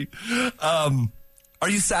 New Richie. Are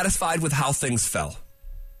you satisfied with how things fell?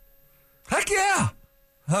 Heck yeah.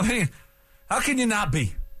 I mean, how can you not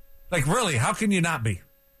be? Like, really, how can you not be?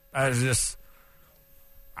 I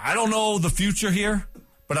don't know the future here,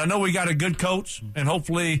 but I know we got a good coach, and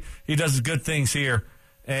hopefully he does good things here.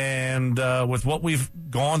 And with what we've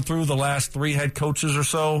gone through the last 3 head coaches or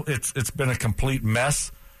so, it's been a complete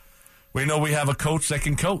mess. We know we have a coach that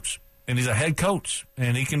can coach, and he's a head coach,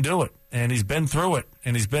 and he can do it. and he's been through it,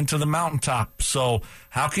 and he's been to the mountaintop. So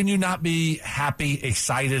how can you not be happy,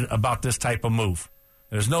 excited about this type of move?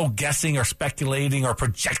 There's no guessing or speculating or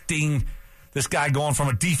projecting this guy going from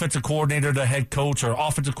a defensive coordinator to head coach or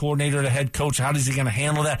offensive coordinator to head coach. How is he going to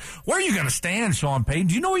handle that? Where are you going to stand, Sean Payton?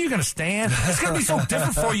 Do you know where you're going to stand? It's going to be so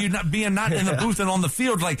different for you not in the booth and on the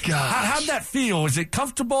field. Like, how'd that feel? Is it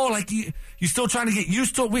comfortable? Like, you still trying to get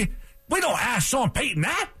used to it? We don't ask Sean Payton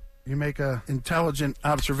that. You make an intelligent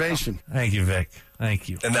observation. Thank you, Vic. Thank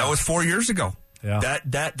you. And that was 4 years ago. Yeah.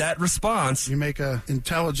 That response. You make an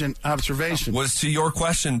intelligent observation. Was to your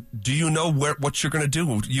question, do you know what you're going to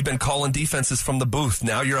do? You've been calling defenses from the booth.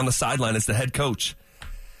 Now you're on the sideline as the head coach.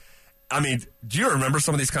 I mean, do you remember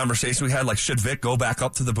some of these conversations we had? Like, should Vic go back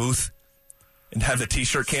up to the booth and have the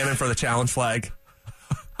T-shirt cannon for the challenge flag?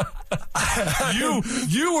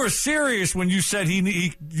 You were serious when you said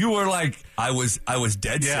you were like, I was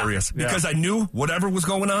dead serious because yeah. I knew whatever was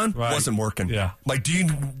going on wasn't working. Yeah. Like, do you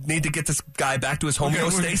need to get this guy back to his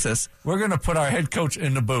homeostasis? We're going to put our head coach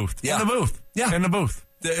in the booth. Yeah. In the booth. Yeah. In the booth.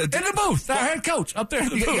 In the booth. Our head coach up there in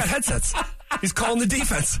the booth. You got headsets. He's calling the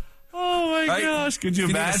defense. Oh, my gosh. Could you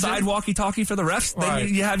imagine? Need a side walkie-talkie for the refs? Right.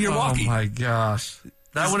 Then you have your walkie. Oh, my gosh.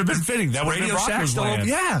 That would have been fitting. That would have been Broncos land.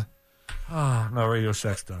 Yeah. Oh, no, Radio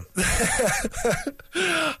Shack's done.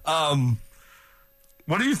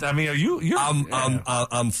 What do you? I mean, are you?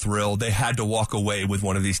 I'm thrilled. They had to walk away with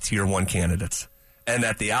one of these Tier 1 candidates, and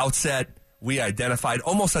at the outset, we identified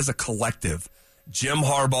almost as a collective Jim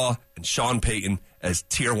Harbaugh and Sean Payton as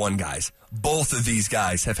Tier 1 guys. Both of these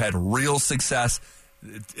guys have had real success.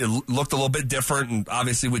 It looked a little bit different, and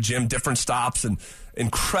obviously with Jim, different stops and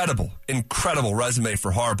incredible resume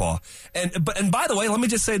for Harbaugh. And by the way, let me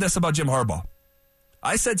just say this about Jim Harbaugh.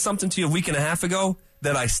 I said something to you a week and a half ago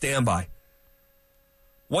that I stand by.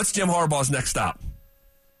 What's Jim Harbaugh's next stop?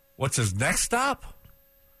 What's his next stop?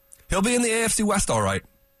 He'll be in the AFC West, all right.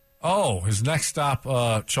 Oh, his next stop,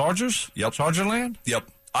 Chargers? Yep. Chargerland? Yep.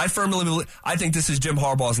 I firmly believe. I think this is Jim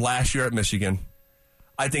Harbaugh's last year at Michigan.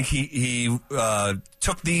 I think he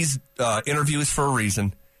took these interviews for a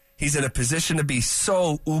reason. He's in a position to be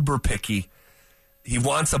so uber picky. He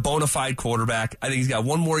wants a bona fide quarterback. I think he's got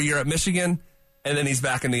one more year at Michigan, and then he's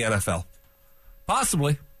back in the NFL.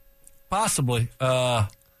 Possibly.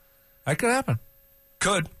 That could happen.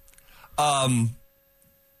 Could.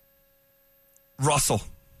 Russell.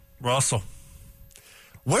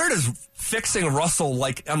 Where does fixing Russell,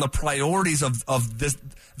 like, on the priorities of this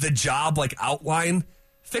the job, like, outline?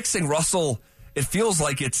 Fixing Russell, it feels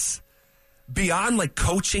like it's beyond, like,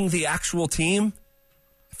 coaching the actual team.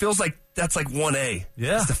 It feels like that's, like, 1A.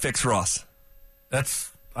 Yeah. Is to fix Russ. I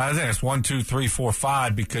think it's 1, 2, 3, 4,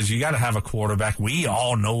 5 because you got to have a quarterback. We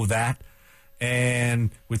all know that.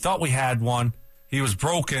 And we thought we had one. He was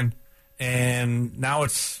broken. And now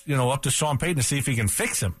it's, up to Sean Payton to see if he can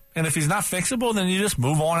fix him. And if he's not fixable, then you just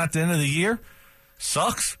move on at the end of the year.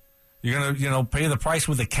 Sucks. You're going to, pay the price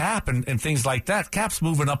with the cap and things like that. Cap's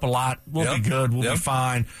moving up a lot. We'll be good. We'll be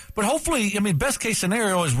fine. But hopefully, best case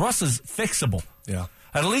scenario is Russ is fixable. Yeah.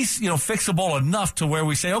 At least, fixable enough to where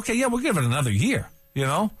we say, okay, yeah, we'll give it another year,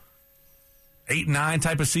 8-9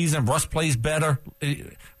 type of season. Russ plays better.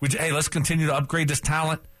 Hey, let's continue to upgrade this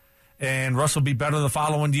talent. And Russ will be better the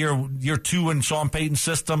following year 2 in Sean Payton's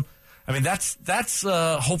system. I mean, that's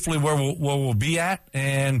hopefully where we'll be at,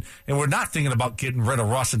 and we're not thinking about getting rid of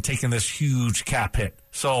Russ and taking this huge cap hit.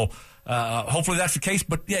 So hopefully that's the case.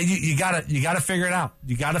 But yeah, you gotta figure it out.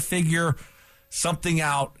 You gotta figure something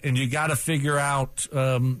out, and you gotta figure out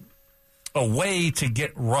a way to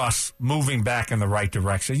get Russ moving back in the right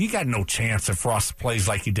direction. You got no chance if Russ plays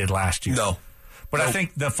like he did last year. No. But I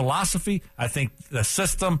think the philosophy, I think the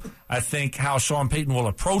system, I think how Sean Payton will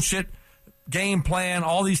approach it, game plan,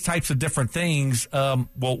 all these types of different things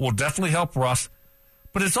will definitely help Russ.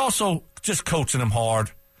 But it's also just coaching him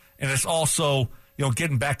hard, and it's also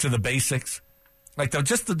getting back to the basics, like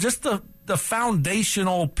the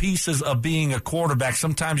foundational pieces of being a quarterback.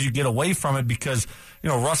 Sometimes you get away from it because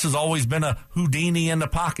Russ has always been a Houdini in the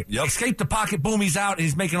pocket. Yep. Escape the pocket, boom, he's out, and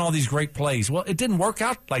he's making all these great plays. Well, it didn't work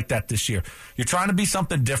out like that this year. You're trying to be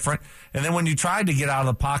something different, and then when you tried to get out of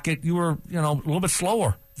the pocket, you were a little bit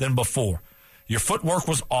slower than before. Your footwork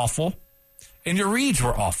was awful, and your reads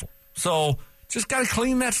were awful. So just got to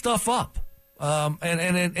clean that stuff up.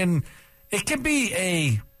 And it can be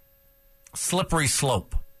a slippery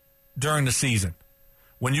slope during the season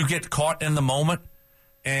when you get caught in the moment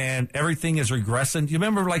and everything is regressing. You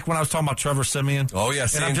remember, like, when I was talking about Trevor Siemian? Oh, yeah,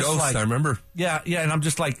 seeing ghosts, I remember. Yeah, and I'm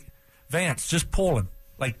just like, Vance, just pull him.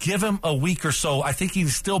 Like, give him a week or so. I think he'd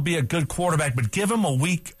still be a good quarterback, but give him a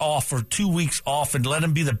week off or 2 weeks off and let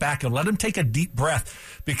him be the backup. Let him take a deep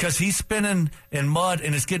breath because he's spinning in mud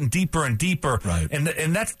and it's getting deeper and deeper. Right.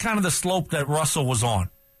 And that's kind of the slope that Russell was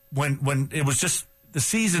on when it was just the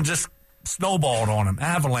season just snowballed on him,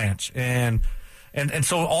 avalanche. And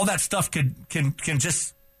so all that stuff can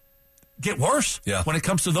just get worse when it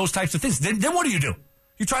comes to those types of things. Then what do?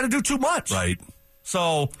 You try to do too much. Right.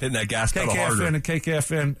 So hitting that gas pedal harder. KKFN and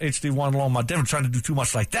KKFN HD1 Loma Denver trying to do too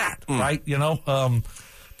much like that, right? You know,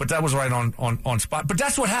 but that was right on spot. But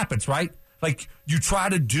that's what happens, right? Like you try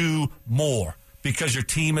to do more because your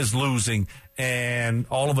team is losing, and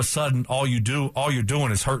all of a sudden, all you're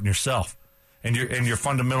doing is hurting yourself, and your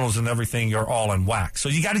fundamentals and everything. You're all in whack. So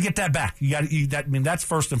you got to get that back. That's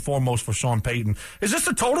first and foremost for Sean Payton. It's just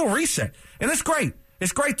a total reset, and it's great.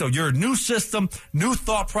 It's great, though. You're a new system, new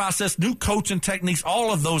thought process, new coaching techniques.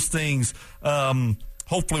 All of those things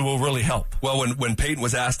hopefully will really help. Well, when Peyton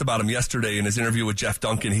was asked about him yesterday in his interview with Jeff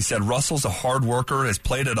Duncan, he said Russell's a hard worker, has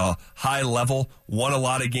played at a high level, won a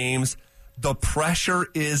lot of games. The pressure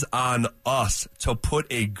is on us to put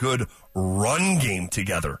a good run game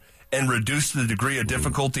together and reduce the degree of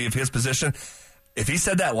difficulty of his position. If he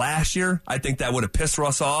said that last year, I think that would have pissed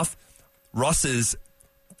Russ off. Russ is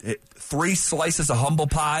 3 slices of humble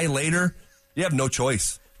pie later. You have no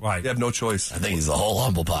choice. Right. You have no choice. I think he's the whole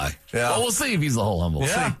humble pie. Yeah. Well, we'll see if he's the whole humble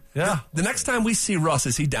pie. Yeah. The next time we see Russ,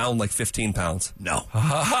 is he down like 15 pounds? No.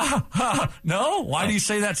 No? Why do you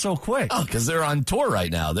say that so quick? Oh, because they're on tour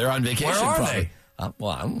right now. They're on vacation. Where are probably. they?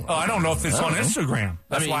 I don't know if it's on Instagram.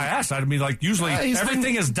 That's why I asked. I mean, like, usually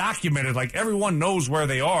everything is documented. Like, everyone knows where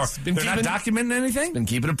they are. They're not documenting anything? Been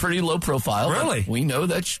keeping a pretty low profile. Really? We know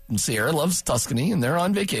that Sierra loves Tuscany, and they're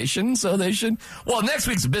on vacation, so they should. Well, next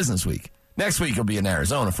week's a business week. Next week will be in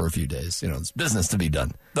Arizona for a few days. You know, it's business to be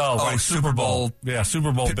done. Oh, right, Super Bowl. Yeah,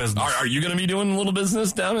 Super Bowl business. Are you going to be doing a little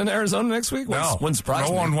business down in Arizona next week? No. Wouldn't surprise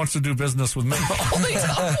no me. one wants to do business with me.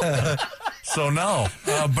 So, no.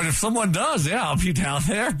 But if someone does, I'll be down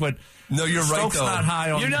there. But no, you're Stokes right, though. not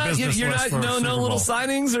high on the business list for no Super little Bowl.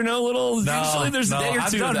 signings or no little. No, usually there's a day or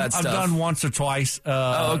two of that stuff. I've done once or twice.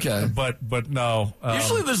 Okay. But no.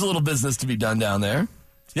 Usually there's a little business to be done down there.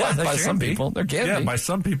 Yeah, by some people. There can be. Yeah, by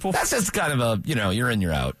some people. That's just kind of a, you're in,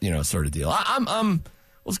 you're out, sort of deal.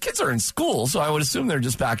 Well, kids are in school, so I would assume they're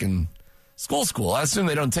just back in school. I assume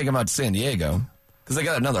they don't take them out to San Diego because they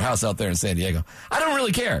got another house out there in San Diego. I don't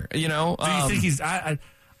really care, Do you think he's, I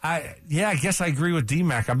guess I agree with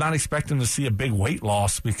D-Mac. I'm not expecting to see a big weight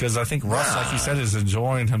loss because I think Russ, like he said, is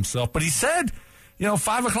enjoying himself. But he said,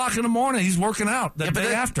 5 o'clock in the morning, he's working out the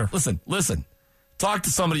day after. Listen. Talk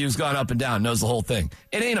to somebody who's gone up and down, knows the whole thing.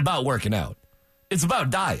 It ain't about working out. It's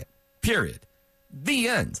about diet, period. The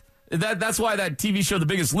end. That's why that TV show, The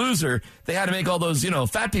Biggest Loser, they had to make all those,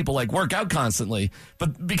 fat people like work out constantly,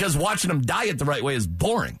 but because watching them diet the right way is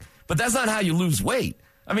boring. But that's not how you lose weight.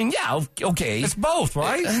 I mean, yeah, okay. It's both,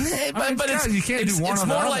 right? But you can't do one it's or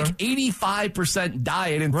the more other. like 85%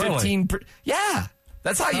 diet and 15%. Yeah,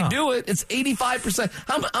 that's how you do it. It's 85%.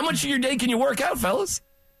 How much of your day can you work out, fellas?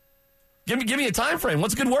 Give me a time frame.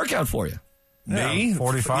 What's a good workout for you? Me?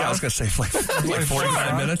 45? Yeah, I was going to say like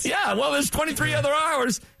 45 minutes. Yeah, well, there's 23 other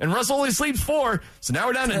hours, and Russ only sleeps 4, so now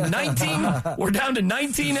we're down to 19. We're down to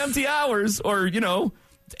 19 empty hours, or,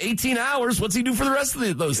 18 hours. What's he do for the rest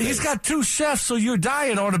of those days? He's got 2 chefs, so your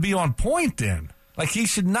diet ought to be on point then. Like, he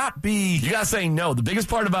should not be... You got to say no. The biggest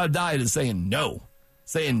part about diet is saying no.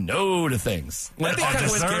 Saying no to things. That'd be kind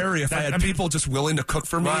of scary if I had people just willing to cook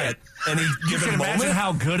for me at any given moment. Imagine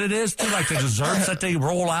how good it is, too, like the desserts that they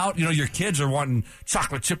roll out. Your kids are wanting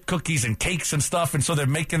chocolate chip cookies and cakes and stuff, and so they're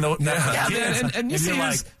making those. And you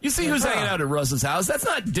see who's hanging out at Russ's house. That's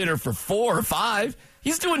not dinner for 4 or 5.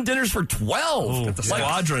 He's doing dinners for 12. Got the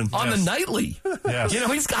squadron. On the nightly. Yes.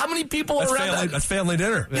 He's got how many people that's around family, that? That's family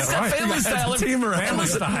dinner. He's got family style. Family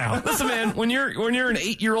style. Listen, man, when you're an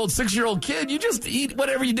 8-year-old, 6-year-old kid, you just eat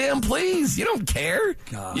whatever you damn please. You don't care.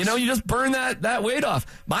 Gosh. You just burn that weight off.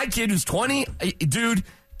 My kid who's 20, dude,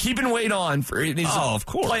 keeping weight on for of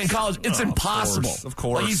course. Playing college, it's impossible. Of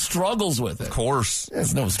course. Like, he struggles with it. Of course.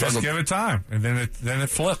 It's no struggle. Just give it time, and then it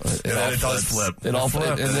flips. It does flip. It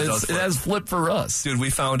has flipped for us. Dude, we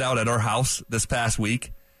found out at our house this past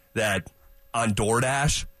week that on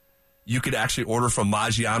DoorDash, you could actually order from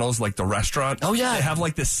Maggiano's, like the restaurant. Oh, yeah. They have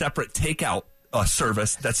like this separate takeout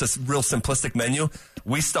service that's a real simplistic menu.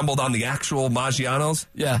 We stumbled on the actual Maggiano's.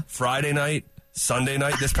 Yeah. Friday night, Sunday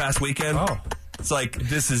night this past weekend. Oh. It's like,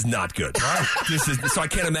 this is not good. Right. So I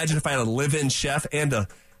can't imagine if I had a live-in chef and a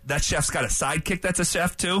that chef's got a sidekick that's a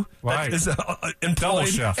chef too. Right. That is Double employed.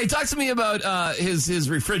 chef. Hey, talk to me about his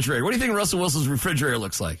refrigerator. What do you think Russell Wilson's refrigerator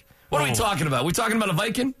looks like? What are we talking about? We talking about a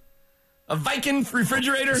Viking? A Viking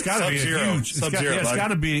refrigerator? It's got to be Sub-Zero. huge. Sub-Zero, It's bud. got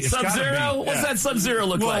to be. Sub-Zero? What's that Sub-Zero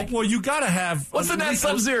look like? Well, you got to have. What's in that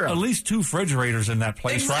Sub-Zero? At least 2 refrigerators in that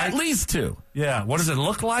place, right? At least 2. Yeah. What does it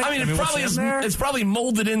look like? I mean, it what's probably in there? it's probably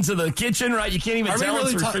molded into the kitchen, right? You can't even Are we tell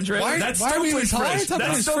really it's a talk- refrigerator. why- That's Why are we even Stokely's fridge. talking about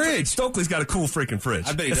That's his Stokely. fridge? Stokely's got a cool freaking fridge.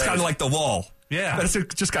 I bet he it's does. kind of like the wall. Yeah. But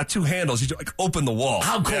it's just got 2 handles. You just, like open the wall.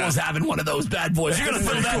 How cool is having one of those bad boys? You're gonna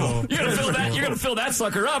fill that. cool. You're gonna fill that. You're gonna fill that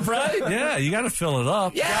sucker up, right? Yeah, you got to fill it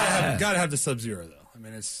up. Yeah. Gotta have the Sub-Zero, though. I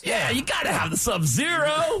mean, it's Yeah, you gotta have the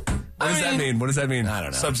Sub-Zero. What does that mean? What does that mean? I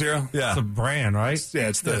don't know. Sub-Zero. Yeah. It's a brand, right? Yeah,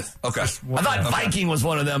 it's the Okay. I thought Viking was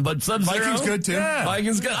one of them, but Sub-Zero. Viking's good too. Yeah.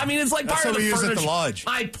 Viking's good. I mean, it's like That's part of what the we use at the furniture. lodge.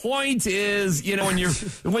 My point is,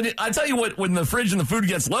 I tell you what, when the fridge and the food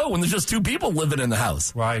gets low, when there's just 2 people living in the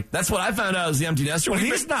house. Right. That's what I found out as the empty nester. Well,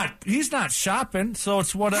 When he's not shopping, so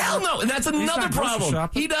it's whatever. Hell no, and that's He's another not grocery problem.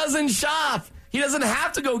 shopping. He doesn't shop. He doesn't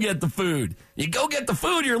have to go get the food. You go get the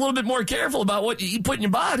food, you're a little bit more careful about what you put in your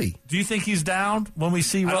body. Do you think he's down when we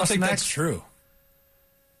see I don't Russ think next? that's true.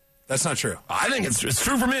 That's not true. I think it's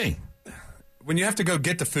true for me. When you have to go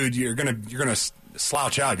get the food, you're gonna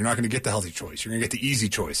slouch out. You're not gonna get the healthy choice. You're gonna get the easy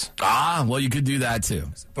choice. Ah, well, you could do that too.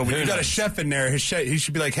 But when Who you got a knows? chef in there, he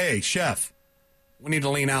should be like, "Hey, chef, we need to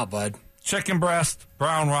lean out, bud." Chicken breast,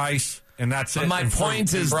 brown rice, and that's But it. my And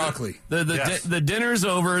point fruit. is broccoli. Yes. The dinner's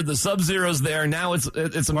over, the Sub-Zero's there. Now it's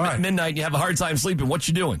Right. midnight. And you have a hard time sleeping. What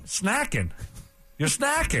you doing? Snacking. You're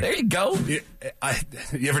snacking. There you go.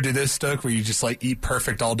 You ever do this, Stoke, where you just like eat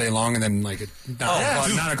perfect all day long, and then like at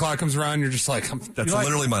 9 o'clock comes around, you're just like, That's You like-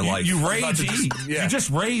 literally my life. You about rage to just- eat. yeah. You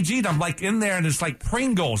just rage eat. I'm like in there, and it's like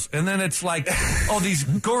Pringles, and then it's like these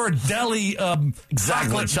Ghirardelli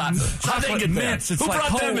Exactly. chocolate How'd they get there? mints. It's Who like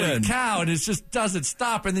brought them holy in? cow, and it just doesn't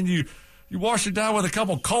stop. And then you wash it down with a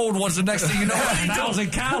couple cold ones. The next thing you know,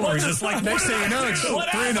 1,000 calories. It's like next thing you know, it's What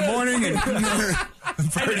 3 in the morning, and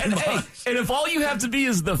And if all you have to be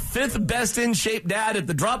is the 5th best in shape dad at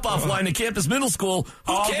the drop-off line at Campus Middle School,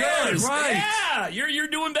 who All cares? good, right. Yeah, you're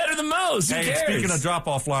doing better than most. Who Hey, cares? speaking of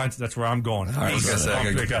drop-off lines, that's where I'm going. right, Easy. I was gonna say, I'll I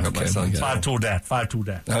gotta pick go up pick up my son. 5-tool dad. 5-tool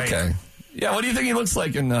dad. Okay. Yeah, what do you think he looks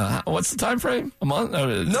like in, what's the time frame? A month? No,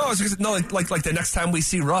 like the next time we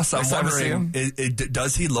see Russ, I'm Next time we see wondering,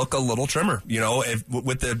 does he look a little trimmer? You know,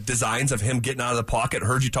 with the designs of him getting out of the pocket.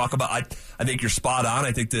 Heard you talk about. I think you're spot on.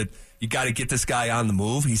 I think that you got to get this guy on the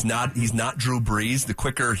move. He's not Drew Brees. The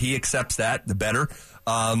quicker he accepts that, the better.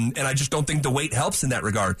 And I just don't think the weight helps in that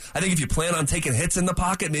regard. I think if you plan on taking hits in the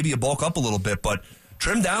pocket, maybe you bulk up a little bit, but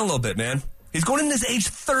trim down a little bit, man. He's going in his age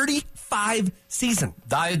 35 season.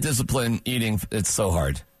 Diet, discipline, eating, it's so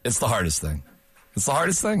hard. It's the hardest thing. It's the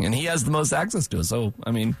hardest thing, and he has the most access to it. So,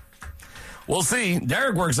 I mean, we'll see.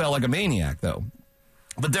 Derek works out like a maniac, though.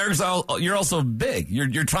 But you're also big.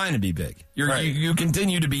 You're trying to be big. Right. You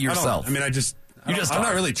continue to be yourself. I'm are.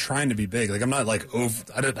 not really trying to be big. Like I'm not like over.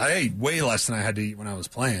 I ate way less than I had to eat when I was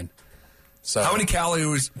playing. So How many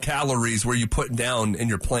calories were you putting down in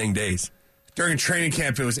your playing days? during training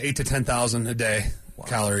camp, it was 8,000 to 10,000 a day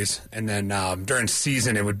calories, and then during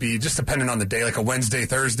season, it would be just depending on the day. Like a Wednesday,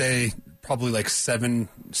 Thursday, probably like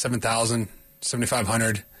 7,000,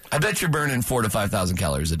 7,500. I bet you're burning 4,000 to 5,000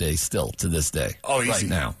 calories a day still to this day. Oh, easy Right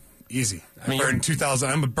now. easy. I mean, burn 2,000.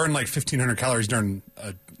 I'm burn like 1,500 calories during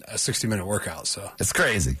a 60-minute workout. So It's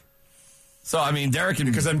crazy. So, I mean, Derek can...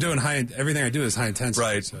 because I'm doing everything I do is high intensity.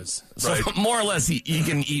 Right. So it's So more or less, he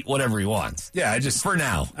can eat whatever he wants. yeah. I just For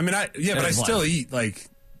now. I mean, but I his still life. eat like.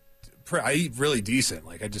 I eat really decent.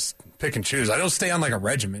 Like I just pick and choose. I don't stay on like a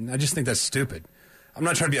regimen. I just think that's stupid. I'm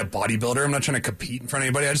not trying to be a bodybuilder. I'm not trying to compete in front of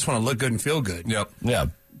anybody. I just want to look good and feel good. Yep. Yeah.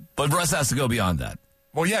 But Russ has to go beyond that.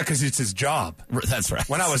 Well, yeah, because it's his job. That's right.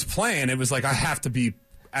 When I was playing, it was like I have to be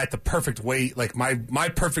at the perfect weight. Like my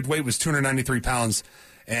perfect weight was 293 pounds,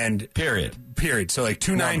 and Period. So like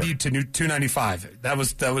 290 to 295. That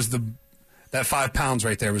was that 5 pounds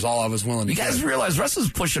right there was all I was willing to You guys give. realize Russ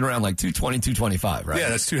is pushing around like 220, 225, right? Yeah,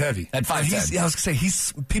 that's too heavy. At 5'10". I was gonna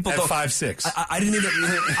say people At don't 5'6". I didn't even.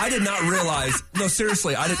 I did not realize. No,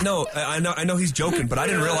 seriously, I didn't know. I know he's joking, but I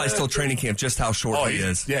didn't realize till training camp just how short he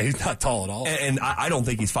is. Yeah, he's not tall at all. And I don't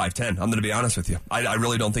think he's 5'10". I'm going to be honest with you. I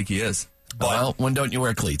really don't think he is. But Well, when don't you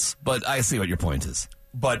wear cleats? But I see what your point is.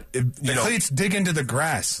 you The know, cleats dig into the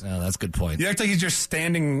grass. Yeah, that's a good point. You act like he's just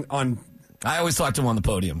standing on. I always talk to him on the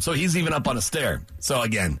podium. So he's even up on a stair. So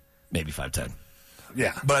again, maybe 5'10".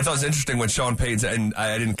 Yeah. But I thought it was interesting when Sean Payton said, and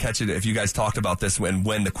I didn't catch it if you guys talked about this when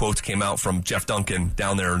the quotes came out from Jeff Duncan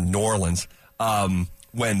down there in New Orleans.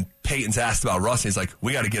 When Payton's asked about Russ, he's like,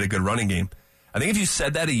 "We got to get a good running game." I think if you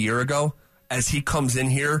said that a year ago, as he comes in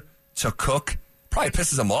here to cook, probably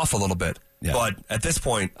pisses him off a little bit. Yeah. But at this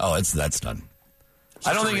point, that's done.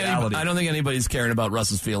 I don't think anybody's caring about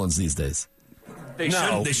Russ's feelings these days. They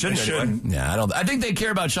shouldn't. Anyway. Yeah, I think they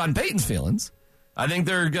care about Sean Payton's feelings. I think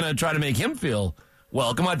they're going to try to make him feel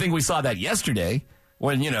welcome. I think we saw that yesterday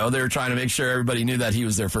when, they were trying to make sure everybody knew that he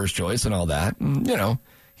was their first choice and all that. And,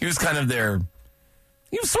 he was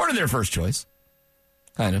sort of their first choice.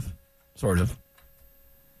 Kind of. Sort of.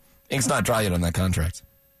 Ink's not dry yet on that contract.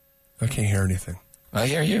 I can't hear anything. I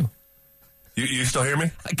hear you. You still hear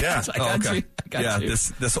me? I got you.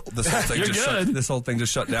 This whole thing this whole thing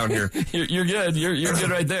just shut down here. You're good. You're good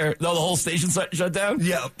right there. No, the whole station shut down?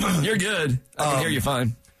 Yeah. You're good. I can hear you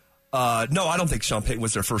fine. No, I don't think Sean Payton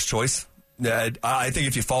was their first choice. I think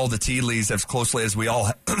if you follow the tea leaves as closely as we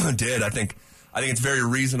all did, I think it's very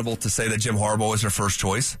reasonable to say that Jim Harbaugh was their first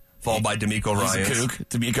choice, followed by DeMeco Ryans. He's a kook.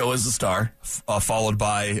 DeMeco is the star. Followed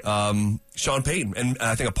by Sean Payton. And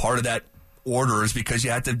I think a part of that order is because you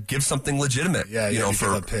had to give something legitimate,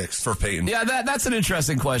 for Payton. Yeah, that's an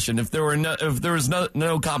interesting question. If there was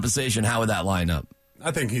no compensation, how would that line up? I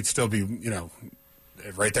think he'd still be,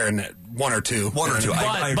 right there in that 1 or 2. 1 or 2.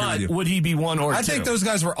 I agree with you. Would he be 1 or 2? I think those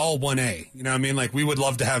guys were all 1A. You know what I mean? Like, we would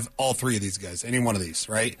love to have all 3 of these guys, any one of these,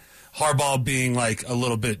 right? Harbaugh being like a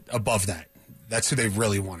little bit above that. That's who they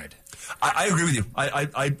really wanted. I agree with you. I'm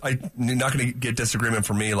not going to get disagreement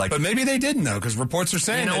from me. But maybe they didn't, though, because reports are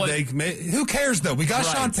saying who cares, though? We got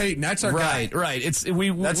Sean Payton. That's our guy. Right.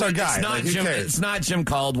 That's our guy. It's not who Jim. cares? It's not Jim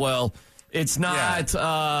Caldwell. It's not.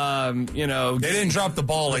 They didn't drop the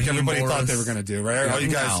ball like everybody thought they were going to do, right? All you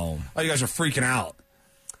guys are freaking out.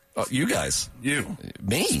 Oh, you guys. You.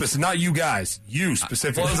 Me? Not you guys. You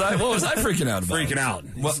specifically. What was I freaking out about? Freaking out.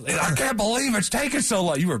 Well, I can't believe it's taking so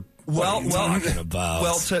long. You were talking about.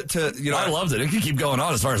 Well, I loved it. It could keep going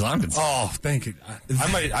on as far as I'm concerned. Oh, thank you.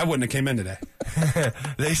 I wouldn't have came in today.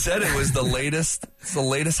 They said it was the latest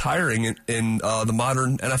hiring in the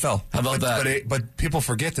modern NFL. How about that? But people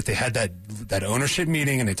forget that they had that ownership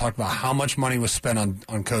meeting and they talked about how much money was spent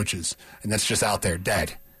on coaches, and that's just out there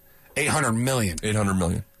dead. $800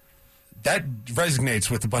 million. That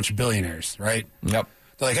resonates with a bunch of billionaires, right? Yep.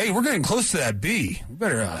 They're like, hey, we're getting close to that B. We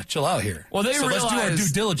better chill out here. Well, let's do our due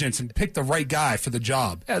diligence and pick the right guy for the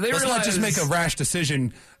job. Yeah, let's not just make a rash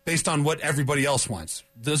decision based on what everybody else wants.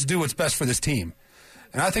 Let's do what's best for this team.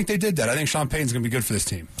 And I think they did that. I think Sean Payton's going to be good for this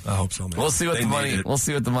team. I hope so, man. We'll see what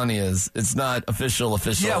the money is. It's not official.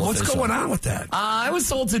 Yeah, what's going on with that? I was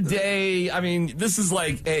told today. I mean, this is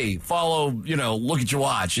like, hey, follow. Look at your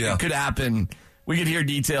watch. Yeah. It could happen. We could hear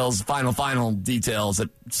details, final details at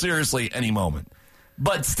seriously any moment.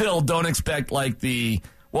 But still, don't expect like the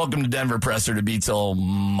welcome to Denver presser to be till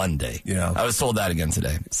Monday. Yeah. I was told that again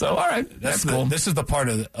today. So, all right. That's cool. This is the part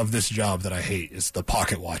of this job that I hate is the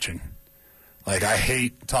pocket watching. Like, I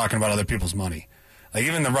hate talking about other people's money. Like,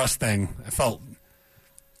 even the Russ thing, I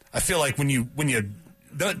feel like when you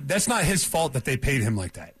that's not his fault that they paid him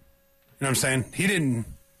like that. You know what I'm saying? He didn't.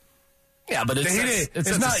 Yeah, but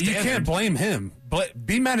it's not. You can't blame him. But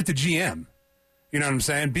be mad at the GM. You know what I'm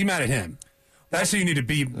saying? Be mad at him. That's who you need to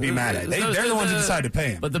be mad at. They're the ones that decide to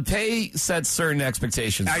pay him. But the pay sets certain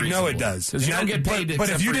expectations. I know it does. Because you don't get paid. But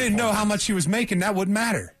if you didn't know how much he was making, that wouldn't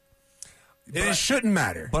matter. It shouldn't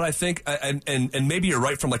matter. But I think, and maybe you're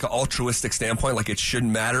right from like an altruistic standpoint, like it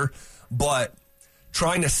shouldn't matter. But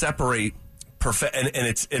trying to separate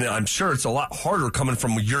and I'm sure it's a lot harder coming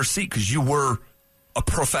from your seat because you were a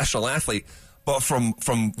professional athlete. But from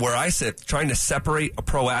where I sit, trying to separate a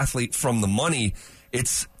pro athlete from the money,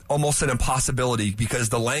 it's almost an impossibility because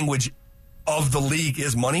the language of the league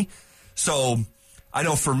is money. So I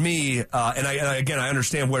know for me, and I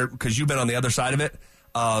understand where, because you've been on the other side of it.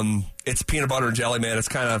 It's peanut butter and jelly, man. It's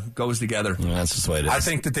kind of goes together. Yeah, that's just the way it is. I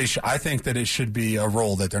think that it should be a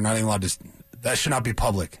role that they're not even allowed to. That should not be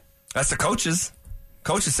public. That's the coaches.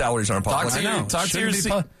 Coaches' salaries aren't public.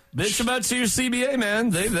 Bitch about to your CBA, man.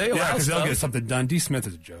 They allow because stuff. they'll get something done. D. Smith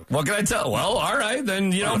is a joke. What can I tell? Well, all right,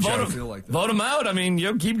 then vote him out. I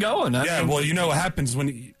mean, keep going. Well, you know what happens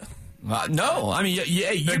when. No, I mean,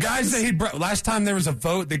 the guys that he brought last time there was a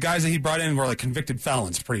vote. The guys that he brought in were like convicted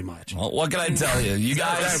felons, pretty much. Well, what can I tell you? You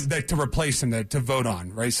guys to replace him to vote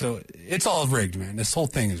on, right? So it's all rigged, man. This whole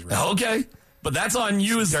thing is rigged. Okay, but that's on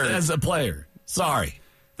you as a player. Sorry,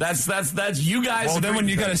 that's you guys. Well, then when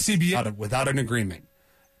you got a CBA without an agreement,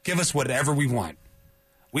 give us whatever we want.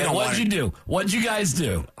 What'd you do? What'd you guys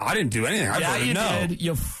do? I didn't do anything. I voted no. Did.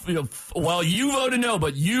 You voted no,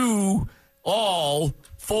 but you all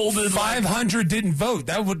folded. 500 didn't vote.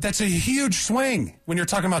 That's a huge swing when you're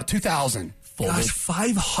talking about 2,000. Gosh,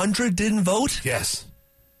 500 didn't vote? Yes.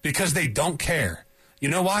 because they don't care. You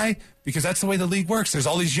know why? Because that's the way the league works. There's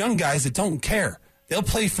all these young guys that don't care. They'll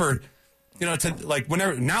play for,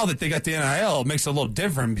 whenever, now that they got the NIL, it makes it a little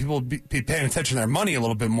different. People be paying attention to their money a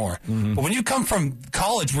little bit more. Mm-hmm. But when you come from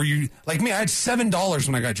college where you, like me, I had $7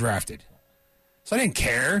 when I got drafted. So I didn't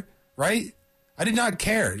care, right? I did not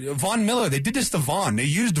care. Von Miller, they did this to Von. They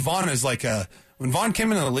used Von as when Von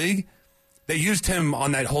came into the league, they used him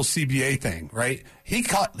on that whole CBA thing, right? He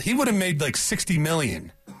would have made like $60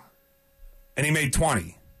 million, and he made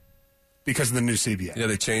 20 because of the new CBA. Yeah,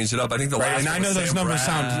 they changed it up. I think the last and I know those numbers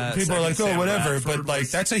sound. People are like, oh, whatever, but like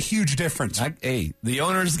that's a huge difference. Hey, the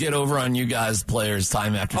owners get over on you guys, players,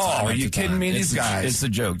 time after time. Oh, are you kidding me? These guys, it's a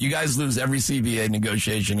joke. You guys lose every CBA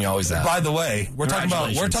negotiation. You always have. By the way, we're talking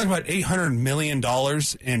about $800 million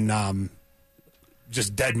in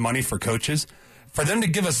just dead money for coaches. For them to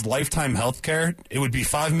give us lifetime health care, it would be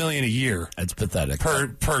 $5 million a year. That's pathetic.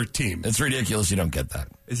 Per team. It's ridiculous. You don't get that.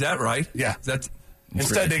 Is that right? Yeah. ridiculous.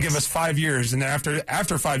 Instead, they give us 5 years, and then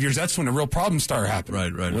after 5 years, that's when the real problems start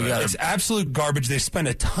happening. Right. It's absolute garbage. They spend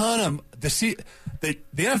a ton of the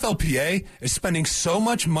NFLPA is spending so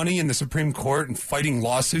much money in the Supreme Court and fighting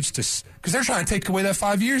lawsuits because they're trying to take away that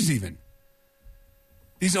 5 years. Even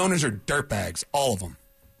these owners are dirtbags, all of them.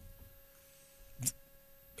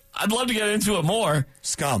 I'd love to get into it more.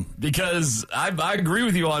 Scum. Because I agree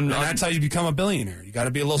with you on... And that's how you become a billionaire. You got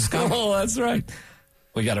to be a little scum. Oh, that's right.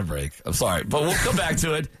 We got a break. I'm sorry. But we'll come back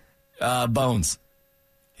to it. Bones.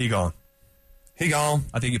 He gone.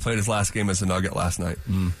 I think he played his last game as a Nugget last night.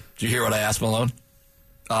 Did you hear what I asked Malone?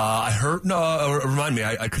 I heard... No, remind me,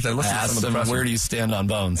 because I listened to some of the press. Where do you stand on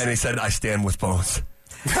Bones? And he said, I stand with Bones.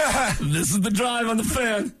 This is The Drive on the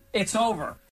Fan. It's over.